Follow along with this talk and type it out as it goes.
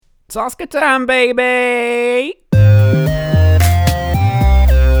It's Oscar time, baby!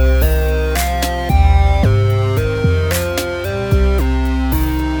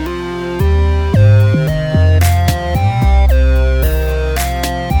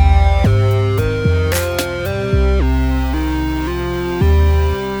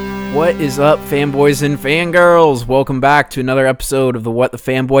 What is up, fanboys and fangirls? Welcome back to another episode of the What the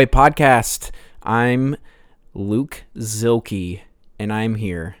Fanboy podcast. I'm Luke Zilke, and I'm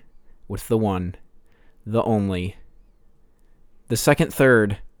here with the one, the only, the second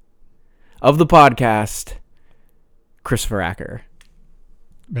third of the podcast, Christopher Acker.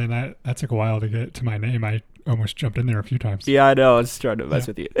 Man, that took a while to get to my name. I almost jumped in there a few times. Yeah, I know. I was trying to mess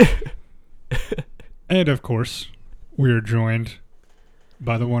with you. And, of course, we are joined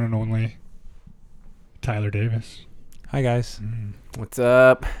by the one and only Tyler Davis. Hi, guys. What's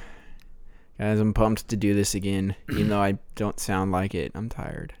up? Guys, I'm pumped to do this again, even though I don't sound like it. I'm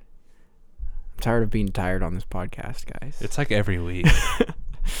tired. I'm tired of being tired on this podcast, guys. It's like every week.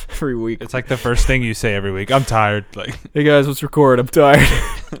 Every week. It's like the first thing you say every week. I'm tired. Like, hey, guys, let's record. I'm tired.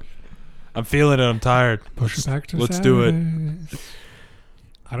 I'm feeling it. I'm tired. Push it back to Let's Saturdays. do it.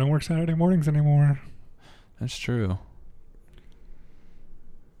 I don't work Saturday mornings anymore. That's true.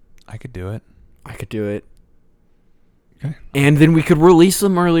 I could do it. I could do it. Okay. And then we could release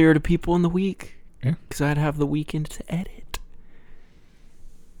them earlier to people in the week. Yeah. Because I'd have the weekend to edit.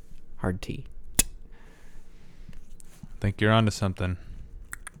 Hard T. Think you're onto something.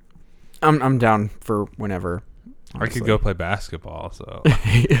 I'm down for whenever. I could go play basketball, so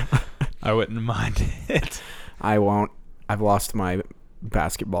I wouldn't mind it. I won't. I've lost my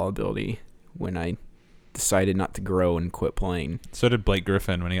basketball ability when I decided not to grow and quit playing. So did Blake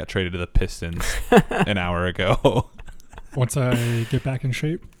Griffin when he got traded to the Pistons an hour ago. Once I get back in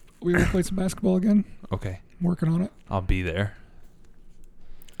shape, we will play some basketball again. Okay. I'm working on it. I'll be there.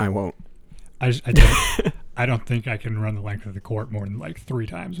 I won't. I don't think I can run the length of the court more than like 3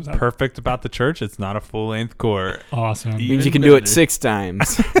 times without. Perfect about the church, it's not a full-length court. Awesome. Means you can do it 6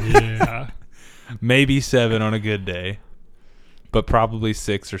 times. Yeah. Maybe 7 on a good day. But probably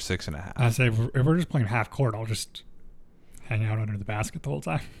 6 or 6.5. I say if we're just playing half court, I'll just hang out under the basket the whole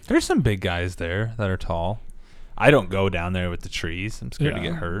time. There's some big guys there that are tall. I don't go down there with the trees. I'm scared to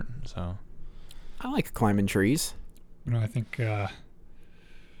get hurt. So I like climbing trees. You know, I think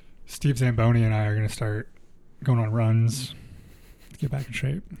Steve Zamboni and I are going to start going on runs to get back in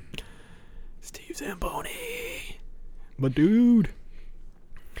shape. Steve Zamboni. My dude.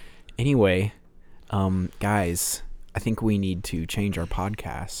 Anyway, guys, I think we need to change our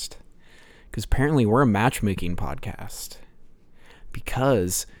podcast. Because apparently we're a matchmaking podcast.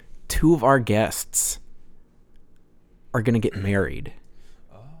 Because 2 of our guests are going to get married.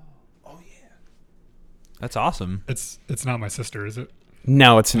 Oh yeah. That's awesome. It's not my sister, is it?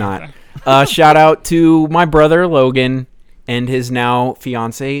 No, it's not. Okay. Shout out to my brother, Logan, and his now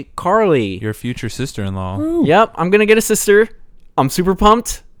fiance, Carly. Your future sister-in-law. Woo. Yep, I'm going to get a sister. I'm super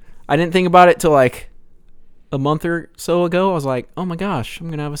pumped. I didn't think about it till like a month or so ago. I was like, oh my gosh, I'm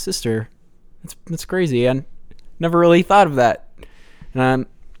going to have a sister. That's crazy. I never really thought of that.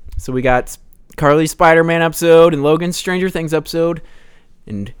 So we got Carly's Spider-Man episode and Logan's Stranger Things episode,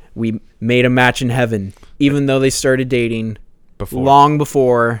 and we made a match in heaven, even though they started dating long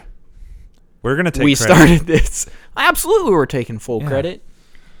before we're gonna take we credit. started this. Absolutely, we're taking full credit.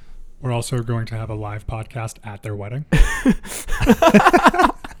 We're also going to have a live podcast at their wedding.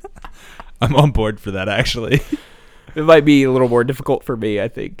 I'm on board for that, actually. It might be a little more difficult for me, I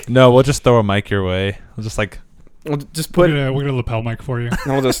think. No, we'll just throw a mic your way. We'll just like We'll just put. We're gonna lapel mic for you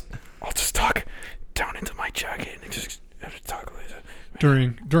I'll just talk down into my jacket and just talk like that.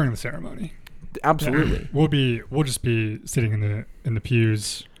 during the ceremony. Absolutely. Yeah. We'll just be sitting in the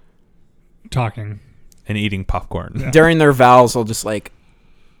pews, talking. and eating popcorn. Yeah. During their vows, I'll just like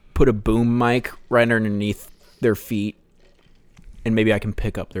put a boom mic right underneath their feet, and maybe I can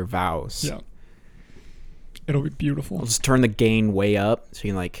pick up their vows. Yeah. It'll be beautiful. I'll just turn the gain way up so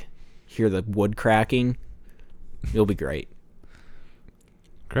you can like hear the wood cracking. It'll be great.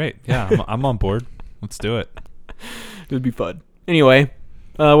 Great. Yeah, I'm on board. Let's do it. It'll be fun. Anyway,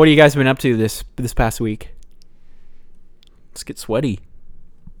 what have you guys been up to this past week? Let's get sweaty.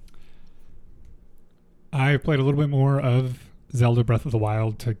 I played a little bit more of Zelda Breath of the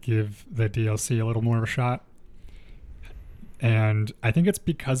Wild to give the DLC a little more of a shot. And I think it's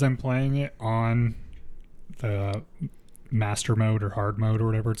because I'm playing it on the master mode or hard mode or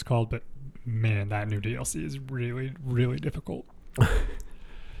whatever it's called, but man, that new DLC is really, really difficult.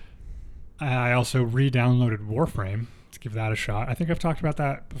 I also re-downloaded Warframe to give that a shot. I think I've talked about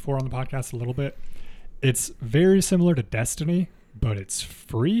that before on the podcast a little bit. It's very similar to Destiny, but it's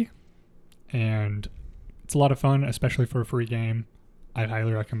free. and it's a lot of fun, especially for a free game. I'd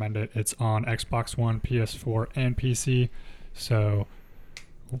highly recommend it. It's on Xbox One, PS4, and PC. So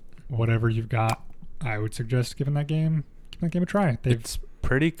whatever you've got, I would suggest giving that game a try. It's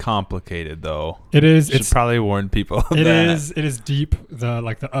pretty complicated though. It is. Should probably warn people. It is deep.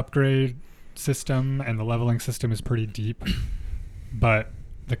 The upgrade system and the leveling system is pretty deep, but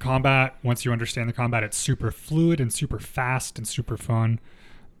the combat, once you understand the combat, it's super fluid and super fast and super fun.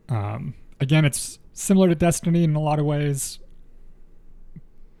 Again, it's similar to Destiny in a lot of ways,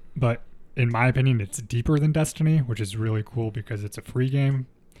 but in my opinion, it's deeper than Destiny, which is really cool because it's a free game.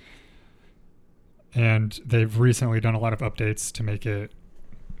 And they've recently done a lot of updates to make it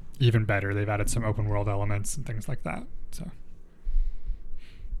even better. They've added some open world elements and things like that. So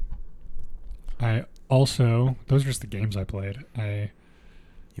those are just the games I played. You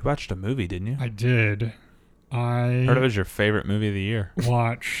watched a movie, didn't you? I did. I heard it was your favorite movie of the year.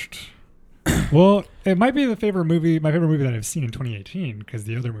 Watched. Well, it might be my favorite movie that I've seen in 2018, because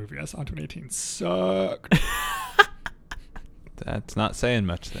the other movie I saw in 2018 sucked. That's not saying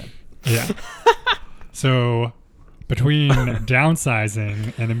much then. Yeah. So between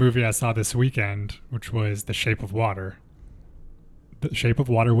Downsizing and the movie I saw this weekend, which was The Shape of Water, The Shape of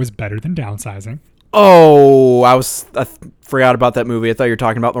Water was better than Downsizing. Oh, I forgot about that movie. I thought you were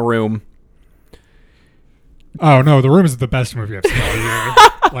talking about The Room. Oh no, The Room is the best movie I've seen all year.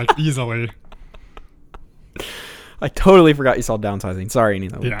 Like, easily. I totally forgot you saw Downsizing. Sorry,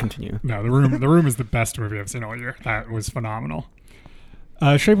 Nina. We'll continue. No, The Room is the best movie I've seen all year. That was phenomenal.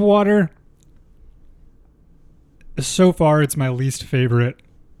 Shape of Water. So far, it's my least favorite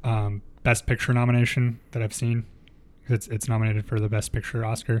Best Picture nomination that I've seen. It's nominated for the Best Picture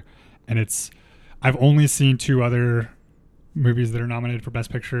Oscar, and I've only seen 2 other movies that are nominated for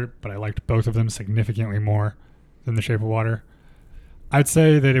Best Picture, but I liked both of them significantly more than The Shape of Water. I'd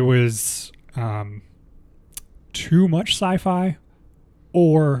say that it was too much sci-fi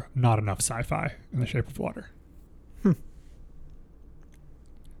or not enough sci-fi in The Shape of Water.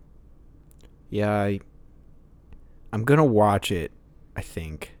 Yeah, I'm going to watch it, I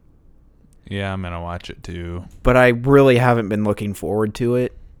think. Yeah, I'm going to watch it too. But I really haven't been looking forward to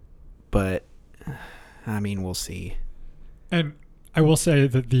it. But, I mean, we'll see. And I will say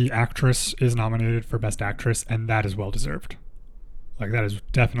that the actress is nominated for Best Actress, and that is well-deserved. Like, that is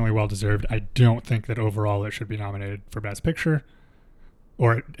definitely well-deserved. I don't think that overall it should be nominated for Best Picture.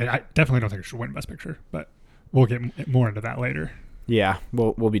 Or I definitely don't think it should win Best Picture, but we'll get more into that later. Yeah,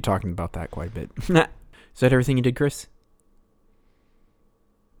 we'll be talking about that quite a bit. Is that everything you did, Chris?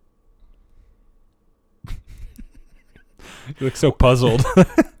 You look so puzzled.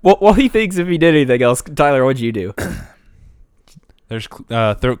 Well, he thinks if he did anything else. Tyler, what'd you do? There's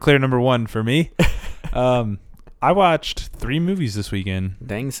throat clear number 1 for me. I watched 3 movies this weekend.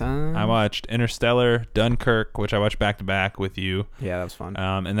 Dang, son. I watched Interstellar, Dunkirk, which I watched back to back with you. Yeah, that was fun.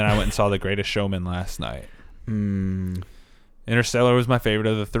 And then I went and saw The Greatest Showman last night. Interstellar was my favorite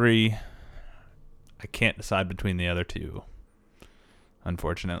of the 3. I can't decide between the other 2,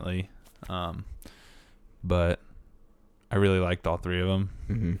 unfortunately. But I really liked all 3 of them.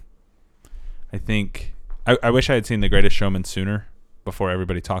 Mm-hmm. I think I wish I had seen The Greatest Showman sooner before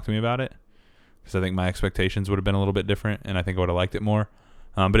everybody talked to me about it, because I think my expectations would have been a little bit different, and I think I would have liked it more.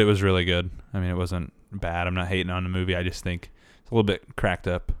 But it was really good. I mean, it wasn't bad. I'm not hating on the movie. I just think it's a little bit cracked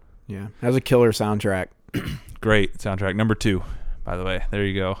up. Yeah, it has a killer soundtrack. Great soundtrack. Number 2, by the way. There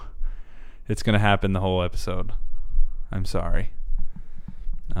you go. It's going to happen the whole episode. I'm sorry.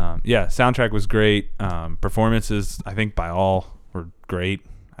 Yeah, soundtrack was great. Performances, I think, by all were great.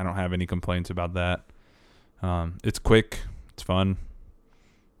 I don't have any complaints about that. It's quick. It's fun.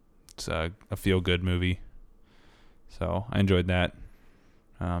 It's a feel-good movie. So I enjoyed that.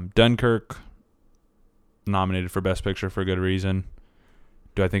 Dunkirk, nominated for Best Picture for a good reason.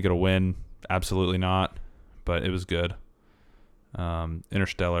 Do I think it'll win? Absolutely not. But it was good.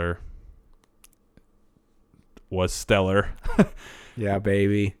 Interstellar was stellar. Yeah,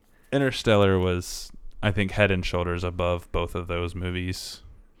 baby. Interstellar was, I think, head and shoulders above both of those movies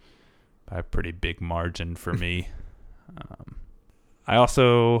by a pretty big margin for me. I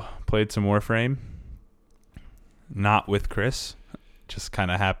also played some Warframe, not with Chris. Just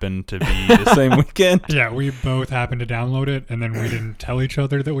kind of happened to be the same weekend. Yeah, we both happened to download it, and then we didn't tell each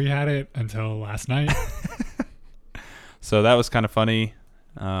other that we had it until last night. So that was kind of funny.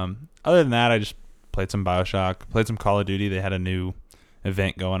 Other than that, I just played some BioShock, played some Call of Duty. They had a new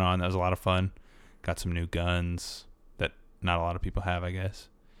event going on. That was a lot of fun. Got some new guns that not a lot of people have, I guess.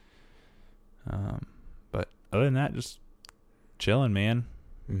 But other than that, just chilling, man.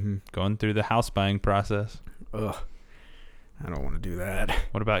 Mm-hmm. Going through the house buying process. Ugh. I don't want to do that.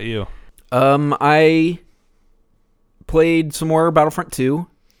 What about you? I played some more Battlefront 2,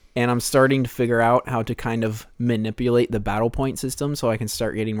 and I'm starting to figure out how to kind of manipulate the battle point system so I can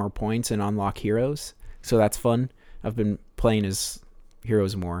start getting more points and unlock heroes. So that's fun. I've been playing as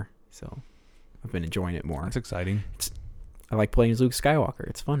heroes more, so I've been enjoying it more. That's exciting. I like playing as Luke Skywalker.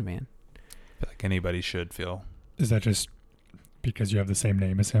 It's fun, man. I feel like anybody should feel. Is that just because you have the same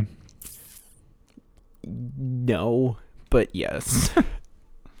name as him? No, but yes.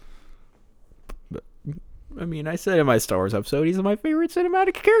 But, I mean, I said in my Star Wars episode, he's my favorite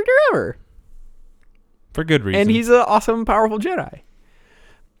cinematic character ever. For good reason. And he's an awesome, powerful Jedi.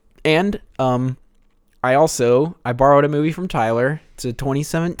 And I borrowed a movie from Tyler. It's a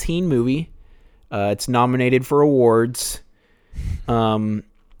 2017 movie. It's nominated for awards.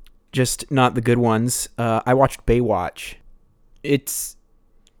 Just not the good ones. I watched Baywatch.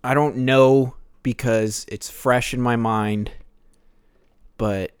 I don't know because it's fresh in my mind,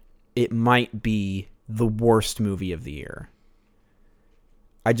 but it might be the worst movie of the year.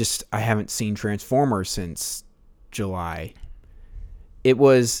 I haven't seen Transformers since July. It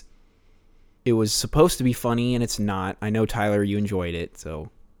was supposed to be funny, and it's not. I know, Tyler, you enjoyed it, so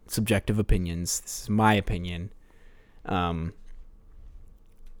subjective opinions. This is my opinion. I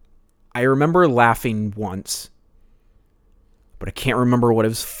remember laughing once, but I can't remember what it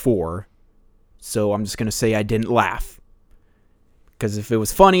was for, so I'm just going to say I didn't laugh. Because if it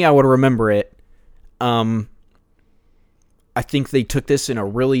was funny, I would remember it. I think they took this in a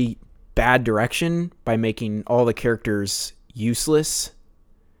really bad direction by making all the characters useless.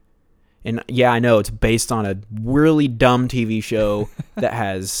 And yeah, I know it's based on a really dumb TV show that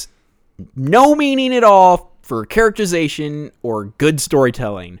has no meaning at all for characterization or good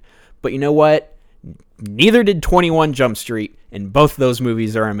storytelling. But you know what? Neither did 21 Jump Street, and both those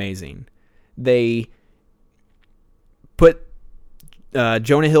movies are amazing. They put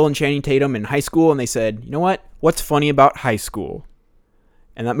Jonah Hill and Channing Tatum in high school, and they said, you know what? What's funny about high school?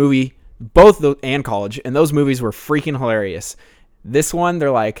 And that movie, and college, and those movies were freaking hilarious. This one, they're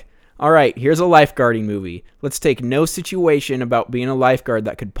like, all right, here's a lifeguarding movie. Let's take no situation about being a lifeguard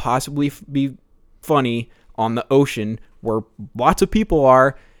that could possibly be funny on the ocean where lots of people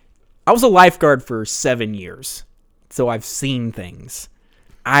are. I was a lifeguard for 7 years, so I've seen things.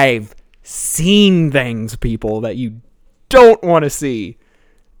 I've seen things, people, that you don't want to see.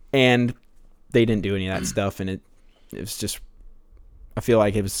 And they didn't do any of that stuff, and it was just, I feel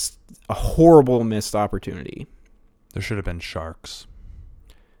like it was a horrible missed opportunity. There should have been sharks.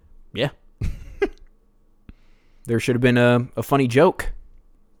 Yeah. There should have been a funny joke.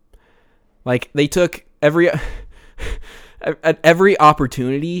 Like, they took at every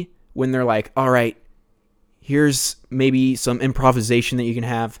opportunity when they're like, all right, here's maybe some improvisation that you can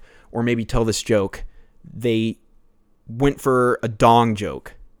have, or maybe tell this joke. They went for a dong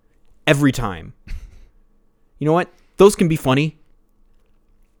joke every time. You know what? Those can be funny,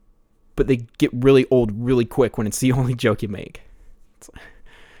 but they get really old really quick when it's the only joke you make.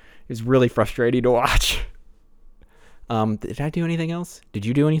 It's really frustrating to watch. Did I do anything else? Did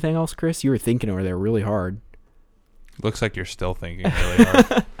you do anything else, Chris? You were thinking over there really hard. Looks like you're still thinking really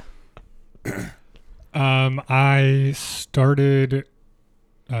hard. I started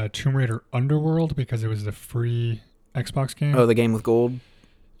Tomb Raider Underworld because it was the free Xbox game. Oh, the game with gold?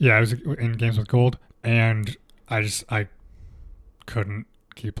 Yeah, I was in Games with Gold, and I couldn't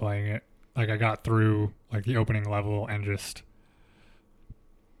keep playing it. Like, I got through like the opening level, and just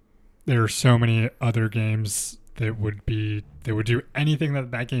there are so many other games that would do anything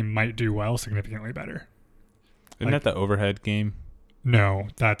that game might do well significantly better. Isn't that the Overhead game? No,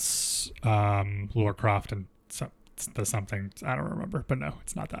 that's Lara Croft and the something. I don't remember, but no,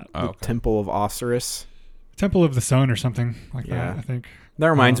 it's not that. Oh, okay. Temple of Osiris. Temple of the Sun or something like Yeah. that, I think. That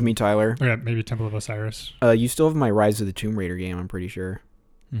reminds me, Tyler. Oh yeah, maybe Temple of Osiris. You still have my Rise of the Tomb Raider game, I'm pretty sure.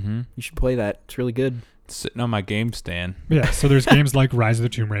 Mm-hmm. You should play that. It's really good. It's sitting on my game stand. Yeah, so there's games like Rise of the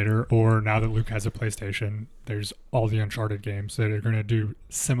Tomb Raider, or now that Luke has a PlayStation, there's all the Uncharted games that are going to do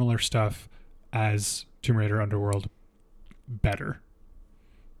similar stuff as Tomb Raider Underworld, better,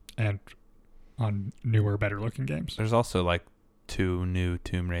 and on newer, better looking games. There's also like 2 new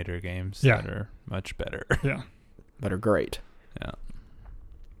Tomb Raider games that are much better. Yeah. That are great. Yeah.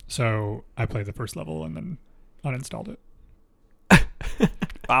 So I played the first level and then uninstalled it.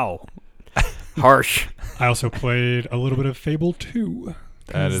 Wow. Harsh. I also played a little bit of Fable 2.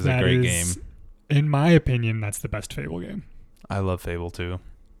 That is a great game. In my opinion, that's the best Fable game. I love Fable 2.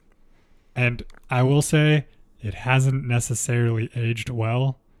 And I will say it hasn't necessarily aged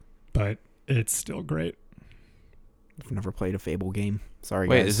well, but it's still great. I've never played a Fable game. Sorry,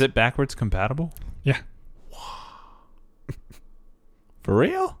 Wait, guys. is it backwards compatible? Yeah. For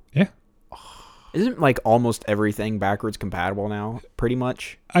real? Yeah. Isn't like almost everything backwards compatible now? Pretty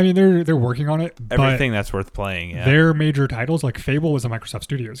much. I mean, they're working on it. Everything that's worth playing. Yeah. Their major titles, like Fable, was a Microsoft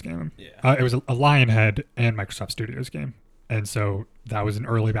Studios game. Yeah. It was a Lionhead and Microsoft Studios game, and so that was an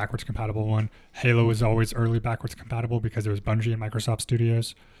early backwards compatible one. Halo was always early backwards compatible because it was Bungie and Microsoft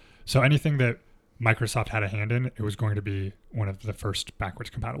Studios. So anything that Microsoft had a hand in, it was going to be one of the first backwards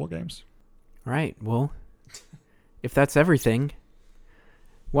compatible games. All right. Well, if that's everything,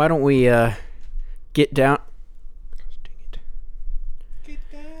 why don't we get down?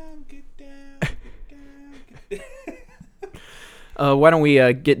 Why don't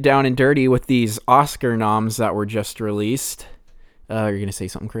we get down and dirty with these Oscar noms that were just released? You're gonna say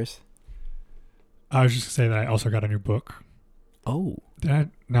something, Chris? I was just going to say that I also got a new book. Oh. Did I?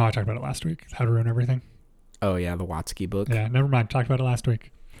 No, I talked about it last week. How to Ruin Everything. Oh yeah, the Watsky book. Yeah, never mind. Talked about it last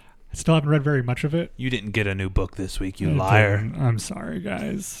week. I still haven't read very much of it. You didn't get a new book this week, you I liar. didn't. I'm sorry,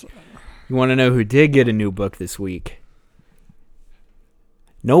 guys. You want to know who did get a new book this week?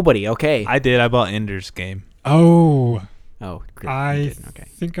 Nobody. Okay. I did. I bought Ender's Game. Oh, Oh, great. You I didn't. Okay.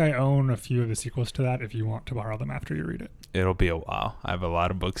 think I own a few of the sequels to that if you want to borrow them after you read it. It'll be a while. I have a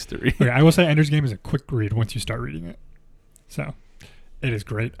lot of books to read. Okay, I will say Ender's Game is a quick read once you start reading it. So, it is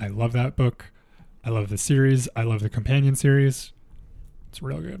great. I love that book. I love the series. I love the companion series. It's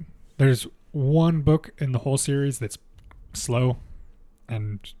real good. There's one book in the whole series that's slow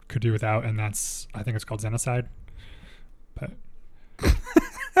and could do without, and that's, I think it's called Xenocide. But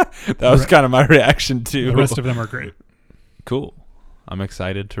That was kind of my reaction too. the rest of them are great. Cool. I'm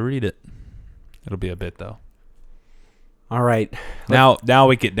excited to read it. It'll be a bit though. All right. Now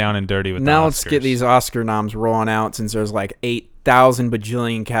we get down and dirty with Now the let's get Oscars. these Oscar noms rolling out since there's like 8,000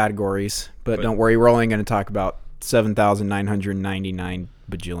 bajillion categories. But don't worry, we're only going to talk about 7,999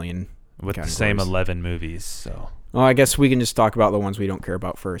 bajillion with categories. the same 11 movies. So Well, I guess we can just talk about the ones we don't care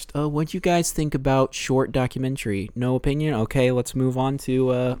about first. What'd you guys think about short documentary? No opinion? Okay, let's move on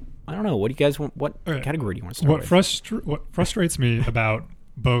to, I don't know. What do you guys want? What Okay. category do you want to start with? What frustrates me about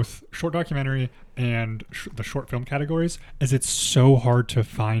both short documentary and the short film categories is it's so hard to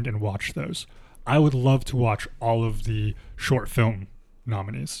find and watch those. I would love to watch all of the short film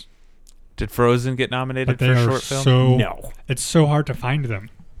nominees, did Frozen get nominated but they for are short film? so No. it's so hard to find them,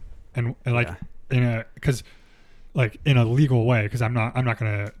 and like Yeah. in a because like in a legal way because I'm not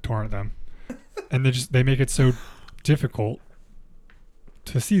gonna torrent them, and they make it so difficult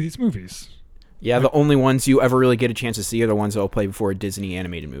to see these movies. Yeah, the only ones you ever really get a chance to see are the ones that will play before a Disney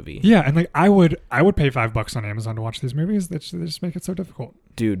animated movie. Yeah, and like I would pay $5 on Amazon to watch these movies. They just make it so difficult.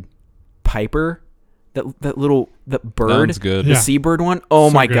 Dude, Piper, that bird, Sounds good. the Yeah. seabird one. Oh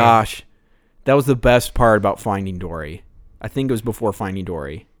So my good. gosh, that was the best part about Finding Dory. I think it was before Finding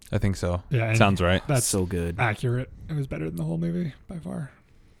Dory. I think so. Yeah, and Sounds right. That's So good. accurate. It was better than the whole movie by far.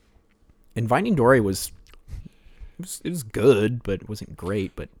 And Finding Dory was it was good, but it wasn't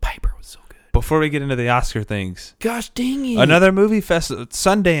great. But Piper was so good. Before we get into the Oscar things, Gosh dang it! another movie festival,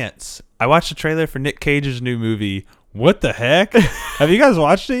 Sundance. I watched the trailer for Nick Cage's new movie. What the heck? Have you guys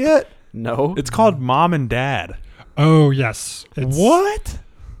watched it yet? No. It's called Mom and Dad. Oh yes. What?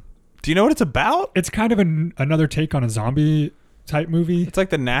 Do you know what it's about? It's kind of another take on a zombie type movie It's like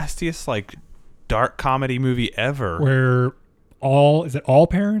the nastiest, like, dark comedy movie ever. where is it all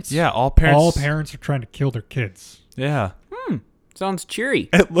parents? Yeah, all parents. All parents are trying to kill their kids. Yeah. Sounds cheery.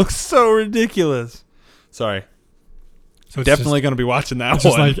 It looks so ridiculous. Sorry. So it's Definitely going to be watching that Just,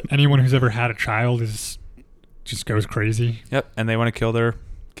 it's one. just like anyone who's ever had a child just goes crazy. Yep, and they want to kill their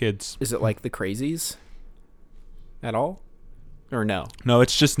kids. Is it like The Crazies? At all? Or no? No,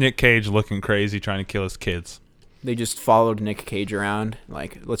 it's just Nick Cage looking crazy trying to kill his kids. They just followed Nick Cage around.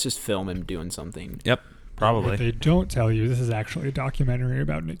 Like, let's just film him doing something. Yep, probably. What they don't tell you, this is actually a documentary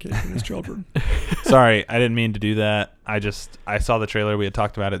about Nick Cage and his children. Sorry, I didn't mean to do that. I saw the trailer. We had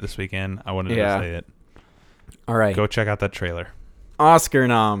talked about it this weekend. I wanted Yeah. to say it. All right. Go check out that trailer. Oscar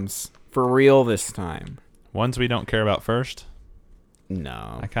noms. For real this time. Ones we don't care about first.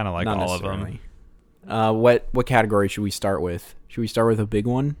 No. I kind of like not all of them. necessarily. What category should we start with? Should we start with a big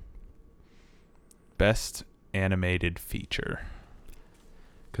one? Best animated feature.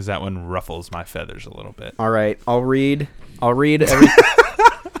 Because that one ruffles my feathers a little bit. All right. I'll read I'll read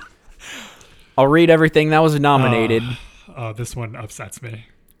everything that was nominated. This one upsets me.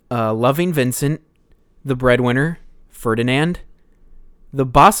 Loving Vincent, The Breadwinner, Ferdinand, The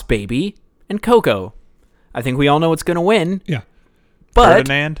Boss Baby, and Coco. I think we all know what's going to win, Yeah. but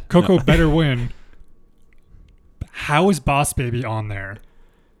Ferdinand? Coco No. better win. How is Boss Baby on there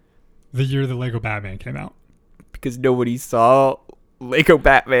the year the Lego Batman came out? because nobody saw Lego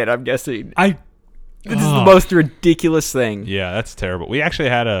Batman, I'm guessing. I This is the most ridiculous thing. Yeah, that's terrible. We actually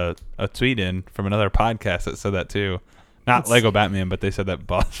had a tweet in from another podcast that said that too. Not Lego Batman, but they said that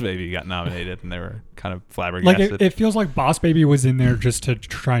Boss Baby got nominated, and they were kind of flabbergasted. Like it feels like Boss Baby was in there just to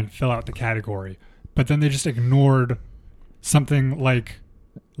try and fill out the category, but then they just ignored something like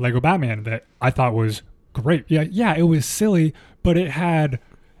Lego Batman that I thought was great. Yeah, it was silly, but it had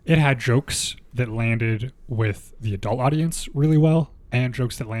jokes that landed with the adult audience really well, and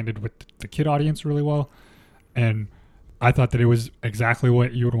jokes that landed with the kid audience really well. And I thought that it was exactly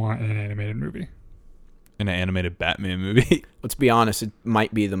what you would want in an animated movie. In an animated Batman movie. Let's be honest, it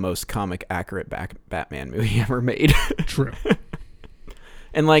might be the most comic accurate Batman movie ever made. True.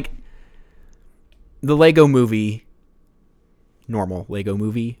 And like the Lego movie, normal Lego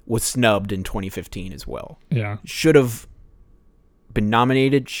movie, was snubbed in 2015 as well. Yeah. Should have been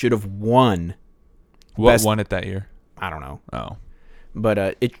nominated, should have won. What won it that year? I don't know. Oh. But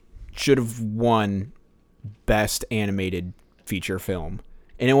it should have won Best Animated Feature Film.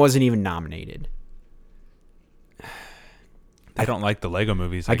 And it wasn't even nominated. I don't like the Lego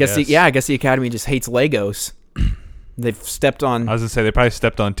movies, I guess the Academy just hates Legos. They've stepped on... I was going to say, they probably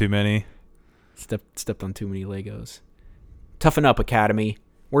stepped on too many. Stepped on too many Legos. Toughen up, Academy.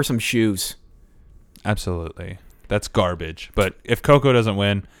 Wear some shoes. Absolutely. That's garbage. But if Coco doesn't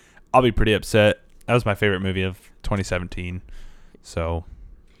win, I'll be pretty upset. That was my favorite movie of 2017. So...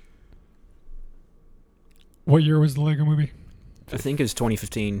 What year was the Lego movie? I think it was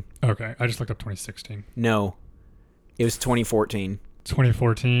 2015. Okay, I just looked up 2016. No. It was 2014.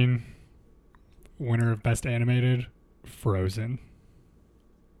 2014, winner of Best Animated, Frozen.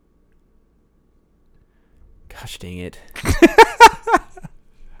 Gosh dang it.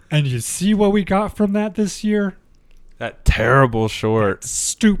 And you see what we got from that this year? That terrible short.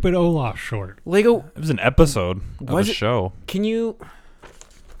 Stupid Olaf short. Lego... It was an episode of a Was it- show. Can you...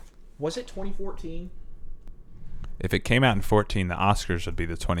 Was it 2014? If it came out in 14, the Oscars would be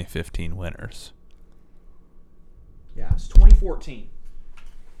the 2015 winners. Yeah, it's 2014.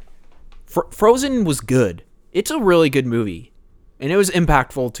 Frozen was good. It's a really good movie. And it was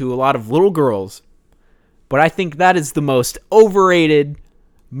impactful to a lot of little girls. But I think that is the most overrated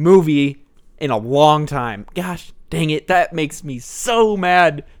movie in a long time. Gosh dang it. That makes me so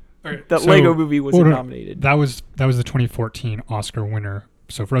mad that Lego movie wasn't nominated. That was the 2014 Oscar winner.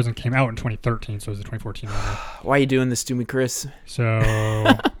 So Frozen came out in 2013, so it was the 2014 winner. Why are you doing this to me, Chris?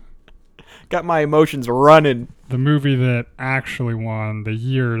 So... Got my emotions running. The movie that actually won the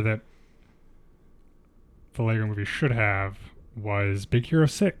year that the Lego movie should have was Big Hero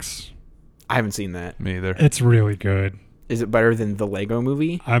 6. I haven't seen that. Me either. It's really good. Is it better than the Lego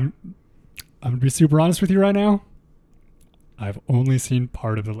movie? I'm going to be super honest with you right now. I've only seen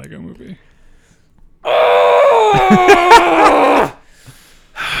part of the Lego movie.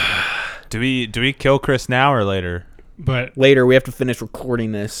 Do we kill Chris now or later? But Later, we have to finish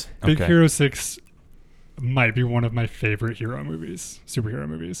recording this. Big Okay. Hero 6 might be one of my favorite hero movies, superhero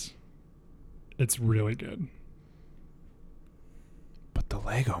movies. It's really good. But the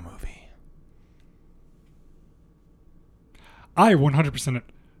Lego movie. I 100%,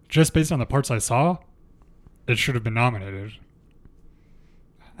 just based on the parts I saw, it should have been nominated.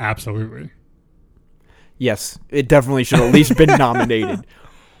 Absolutely. Yes, it definitely should have at least been nominated.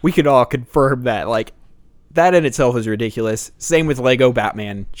 We could all confirm that. Like, that in itself is ridiculous. Same with Lego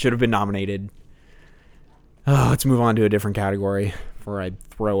Batman. Should have been nominated. Oh, let's move on to a different category before I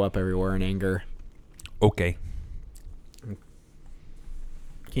throw up everywhere in anger. Okay. Can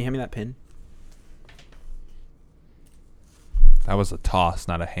you hand me that pin? That was a toss,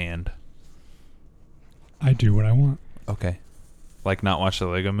 not a hand. I do what I want. Okay. Like not watch the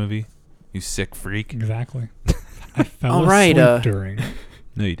Lego movie? You sick freak. Exactly. I fell All right, asleep during it.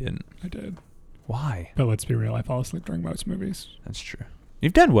 No, you didn't. I did. Why? But let's be real, I fall asleep during most movies. That's true.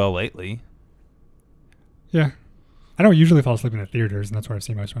 You've done well lately. Yeah. I don't usually fall asleep in the theaters, and that's where I've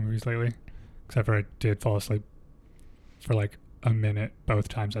seen most of my movies lately. Except for I did fall asleep for like a minute both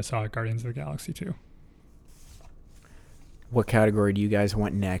times I saw Guardians of the Galaxy 2. What category do you guys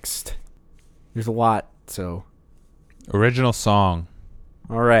want next? There's a lot, so... Original song.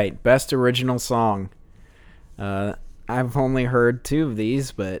 All right, best original song. I've only heard 2 of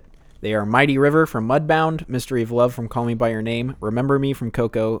these, but they are Mighty River from Mudbound, Mystery of Love from Call Me By Your Name, Remember Me from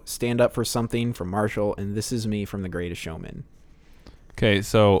Coco, Stand Up for Something from Marshall, and This Is Me from The Greatest Showman. Okay,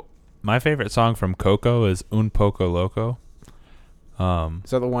 so my favorite song from Coco is Un Poco Loco.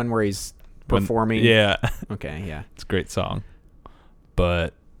 Is that the one where he's performing? Yeah. Okay, yeah. It's a great song.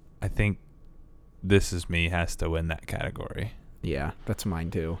 But I think This Is Me has to win that category. Yeah, that's mine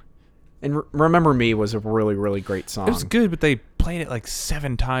too. And Remember Me was a really, really great song. It was good, but they played it like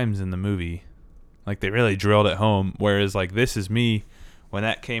 7 times in the movie. Like they really drilled it home. Whereas like This Is Me, when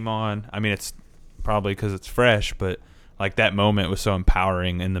that came on, I mean it's probably because it's fresh, but like that moment was so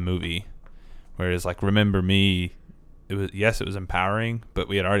empowering in the movie. Whereas like Remember Me, it was empowering, but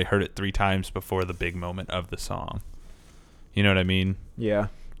we had already heard it 3 times before the big moment of the song. You know what I mean? Yeah.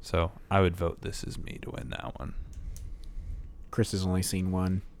 So I would vote This Is Me to win that one. Chris has only seen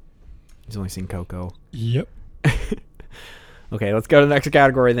one. He's only seen Coco. Yep. Okay, let's go to the next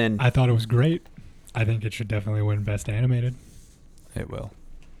category then. I thought it was great. I think it should definitely win Best Animated. It will.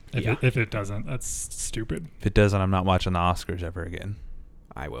 If it doesn't, that's stupid. If it doesn't, I'm not watching the Oscars ever again.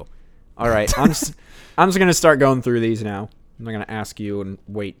 I will. All right, I'm just going to start going through these now. I'm not going to ask you and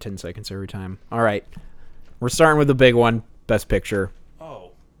wait 10 seconds every time. All right, we're starting with the big one, Best Picture.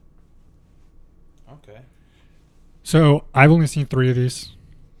 Oh. Okay. So I've only seen 3 of these.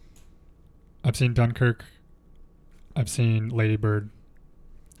 I've seen Dunkirk, I've seen Lady Bird,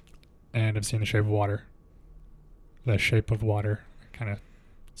 and I've seen The Shape of Water. The Shape of Water. I kind of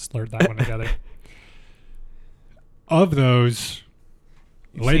slurred that one together. Of those,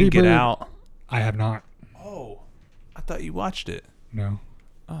 You've Lady seen Get Bird, Out. I have not. Oh. I thought you watched it. No,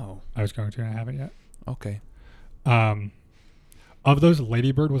 Oh. I was going to, and I haven't yet. Okay. Of those,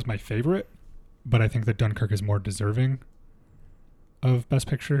 Lady Bird was my favorite, but I think that Dunkirk is more deserving of Best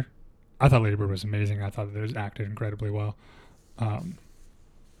Picture. I thought Lady Bird was amazing. I thought that it was acted incredibly well. And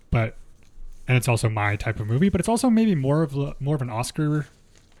it's also my type of movie, but it's also maybe more of an Oscar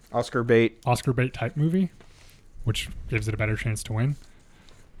bait. type movie, which gives it a better chance to win.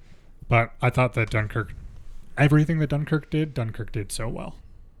 But I thought that everything that Dunkirk did so well.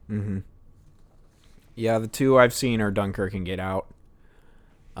 Mm-hmm. Yeah, the 2 I've seen are Dunkirk and Get Out.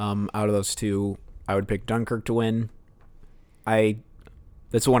 Out of those 2, I would pick Dunkirk to win.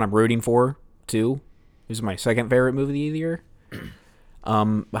 That's the one I'm rooting for, too. This is my second favorite movie of the year.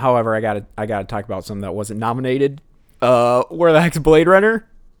 However, I gotta talk about something that wasn't nominated. Where the heck's Blade Runner?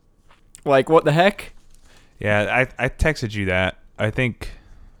 Like, what the heck? Yeah, I texted you that. I think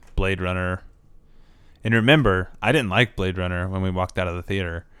Blade Runner. And remember, I didn't like Blade Runner when we walked out of the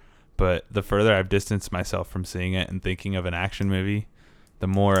theater. But the further I've distanced myself from seeing it and thinking of an action movie, the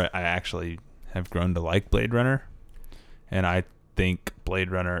more I actually have grown to like Blade Runner. And I think Blade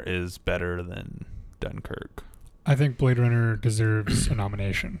Runner is better than Dunkirk. I think Blade Runner deserves a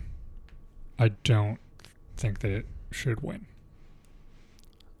nomination. I don't think that it should win.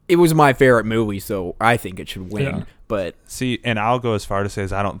 It was my favorite movie, so I think it should win. Yeah. But See, and I'll go as far to say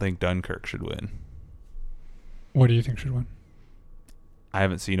as I don't think Dunkirk should win. What do you think should win? I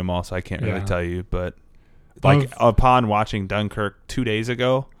haven't seen them all, so I can't really Yeah. tell you. But like upon watching Dunkirk 2 days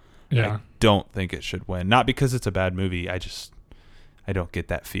ago, Yeah. I don't think it should win. Not because it's a bad movie. I don't get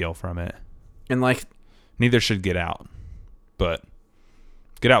that feel from it. and like Neither should Get Out. But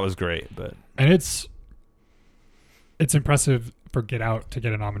Get Out was great. But And it's impressive for Get Out to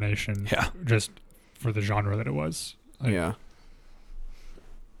get a nomination. Yeah. Just for the genre that it was. yeah,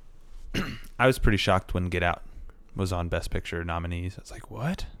 I was pretty shocked when Get Out was on Best Picture nominees. I was like,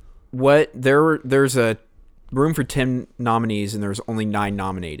 what? there's a room for 10 nominees, and there's only 9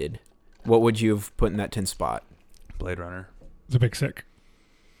 nominated. What would you have put in that 10th spot? Blade Runner. The Big Sick.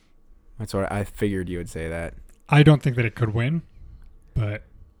 That's what I figured you would say that. I don't think that it could win, but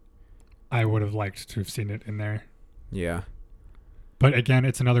I would have liked to have seen it in there. Yeah. But again,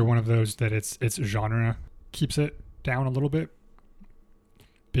 it's another one of those that its genre keeps it down a little bit,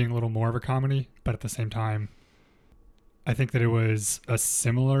 being a little more of a comedy, but at the same time, I think that it was a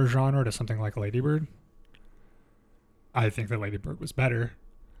similar genre to something like Lady Bird. I think that Lady Bird was better,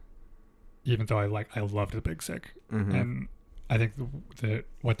 even though I loved The Big Sick. Mm-hmm. And I think that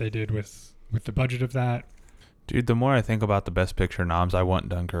what they did with the budget of that. Dude, the more I think about the Best Picture noms, I want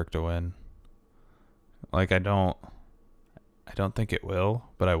Dunkirk to win. Like, I don't think it will,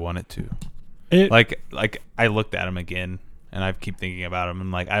 but I want it to. Like I looked at him again, and I keep thinking about him,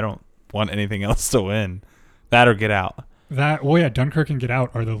 and like, I don't want anything else to win. That or Get Out. Dunkirk and Get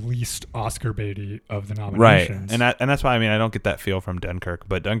Out are the least Oscar baity of the nominations. Right, and that's why I don't get that feel from Dunkirk,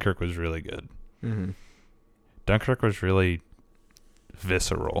 but Dunkirk was really good. Mm-hmm. Dunkirk was really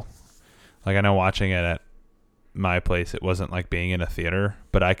visceral. Like, I know watching it at my place, it wasn't like being in a theater,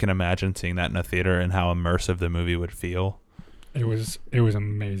 but I can imagine seeing that in a theater and how immersive the movie would feel. It was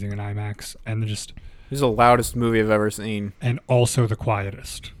amazing in IMAX, and This is the loudest movie I've ever seen. and also the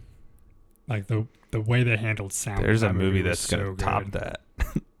quietest. Like the way they handled sound. There's in a that movie was that's going so to top good. that.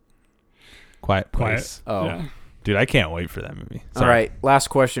 Quiet Place. Oh. Yeah. Dude, I can't wait for that movie. All right, last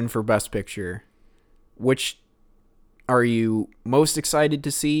question for Best Picture. Which are you most excited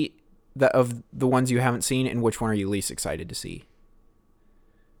to see of the ones you haven't seen, and which one are you least excited to see?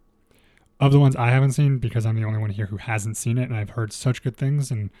 of the ones I haven't seen, because I'm the only one here who hasn't seen it, and I've heard such good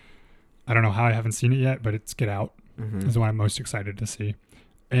things, and I don't know how I haven't seen it yet, but it's Get Out is the one I'm most excited to see.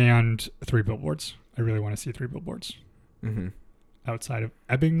 And Three Billboards. I really want to see Three Billboards outside of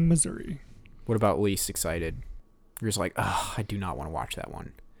Ebbing, Missouri. What about least excited? You're just like, oh, I do not want to watch that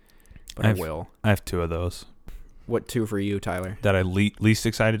one, but I will. I have 2 of those. What 2 for you, Tyler? That I least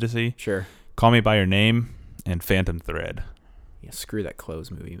excited to see? Sure. Call Me By Your Name and Phantom Thread. Yeah, screw that Close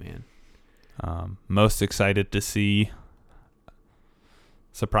movie, man. Most excited to see,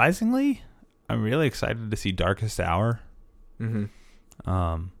 surprisingly, I'm really excited to see Darkest Hour.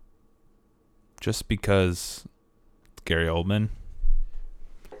 Just because it's Gary Oldman,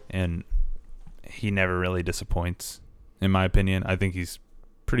 and he never really disappoints, in my opinion. I think he's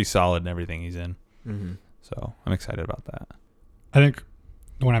pretty solid in everything he's in. So I'm excited about that. I think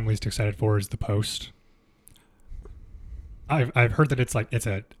the one I'm least excited for is The Post. I've heard that it's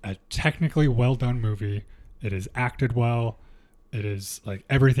a technically well done movie. It is acted well. It is like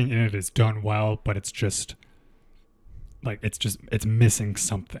everything in it is done well, but it's just it's missing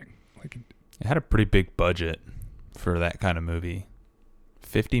something. Like It had a pretty big budget for that kind of movie.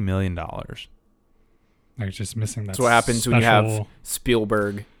 $50 million. Like it's just missing that. That's what happens when you have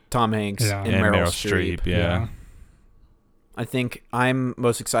Spielberg, Tom Hanks, and Meryl Streep. Yeah. I think I'm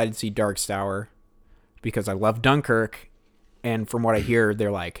most excited to see Darkest Hour because I love Dunkirk, and from what I hear,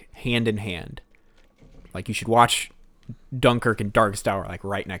 they're like hand in hand. Like you should watch Dunkirk and Darkest Hour like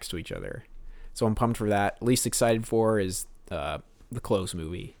right next to each other. So I'm pumped for that. Least excited for is the Close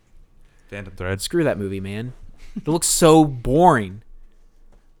movie. Phantom Thread. Screw that movie, man. It looks so boring.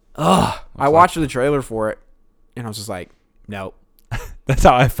 Ugh. I watched the trailer for it, and I was just like, nope. That's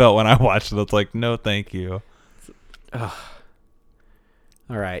how I felt when I watched it. It's like, no, thank you. Ugh.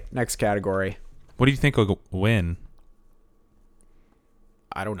 All right, next category. What do you think will win?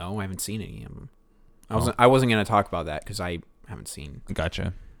 I don't know. I haven't seen any of them. I wasn't going to talk about that because I haven't seen.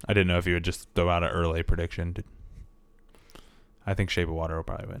 Gotcha. I didn't know if you would just throw out an early prediction. I think Shape of Water will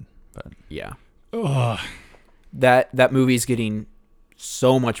probably win. But yeah. Ugh. That movie's getting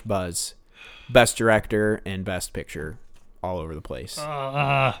so much buzz. Best director and best picture all over the place.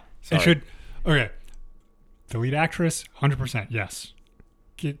 It should. Okay. The lead actress, 100%. Yes.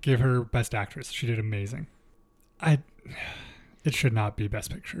 Give her best actress. She did amazing. It should not be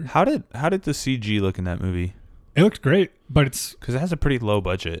best picture. How did the CG look in that movie? It looked great, but it's because it has a pretty low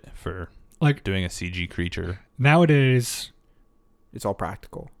budget for like doing a CG creature. Nowadays, it's all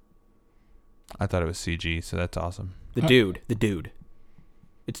practical. I thought it was CG, so that's awesome. The dude.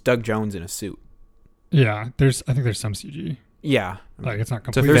 It's Doug Jones in a suit. Yeah, I think there's some CG. Yeah. Like it's not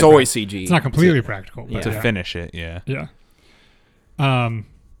completely. There's always CG. It's not completely practical. But to finish it, yeah. Yeah.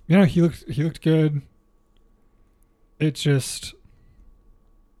 He looked good. It just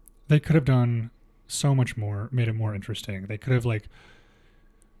they could have done so much more, made it more interesting. They could have like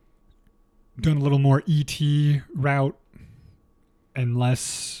done a little more ET route and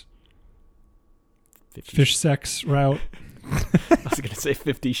less fish sex route. I was gonna say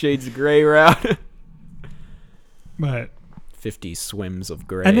 50 Shades of Grey route. But 50 Swims of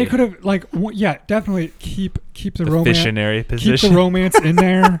Grey. And they could have definitely keep the romance, visionary position. keep the romance in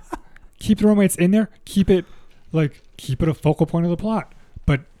there, keep the romance in there, keep it a focal point of the plot,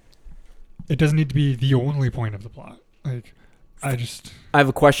 but it doesn't need to be the only point of the plot. Like, I have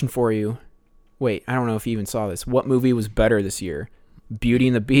a question for you. Wait, I don't know if you even saw this. What movie was better this year? Beauty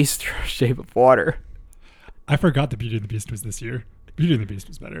and the Beast or Shape of Water? I forgot that Beauty and the Beast was this year. Beauty and the Beast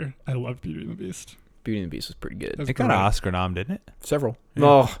was better. I loved Beauty and the Beast. Beauty and the Beast was pretty good. It got an Oscar nom, didn't it? Several. Yeah.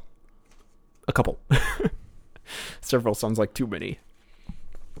 Oh, a couple. Several sounds like too many.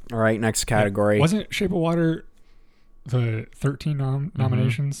 All right, next category. Wasn't Shape of Water the 13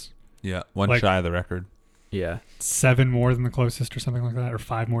 nominations? Yeah, one shy of the record. Yeah. 7 more than the closest or something like that, or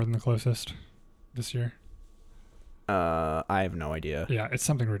 5 more than the closest this year? I have no idea. Yeah, it's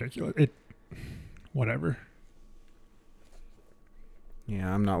something ridiculous. Whatever.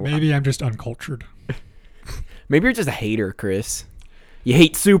 Yeah, I'm not. Maybe I'm just uncultured. Maybe you're just a hater, Chris. You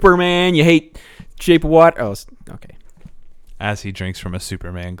hate Superman. You hate Shape of Water. Oh, okay. As he drinks from a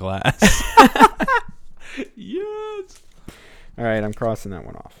Superman glass. Yes. All right, I'm crossing that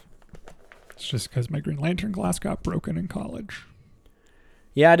one off. It's just because my Green Lantern glass got broken in college.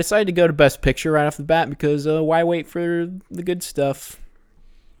 Yeah, I decided to go to Best Picture right off the bat because why wait for the good stuff?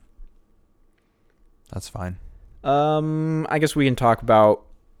 That's fine. I guess we can talk about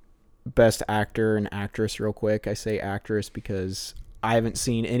Best Actor and Actress real quick. I say actress because I haven't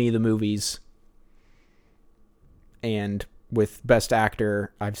seen any of the movies. And with Best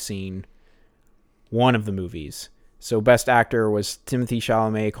Actor, I've seen one of the movies. So best actor was Timothy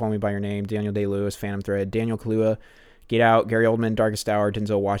Chalamet, Call Me By Your Name, Daniel Day-Lewis, Phantom Thread, Daniel Kaluuya, Get Out, Gary Oldman, Darkest Hour,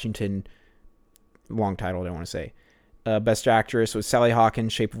 Denzel Washington. Long title, I don't want to say. Best actress was Sally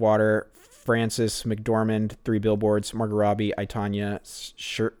Hawkins, Shape of Water, Frances McDormand, 3 Billboards, Margot Robbie, I, Tonya,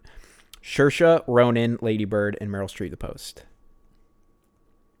 Saoirse Ronan, Lady Bird, and Meryl Streep, The Post.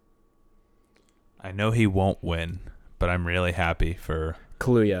 I know he won't win, but I'm really happy for...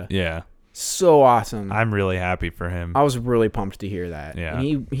 Kaluuya. Yeah. So awesome. I'm really happy for him. I was really pumped to hear that. Yeah.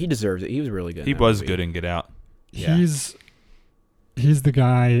 And he deserves it. He was really good. He was good in Get Out. Yeah. He's the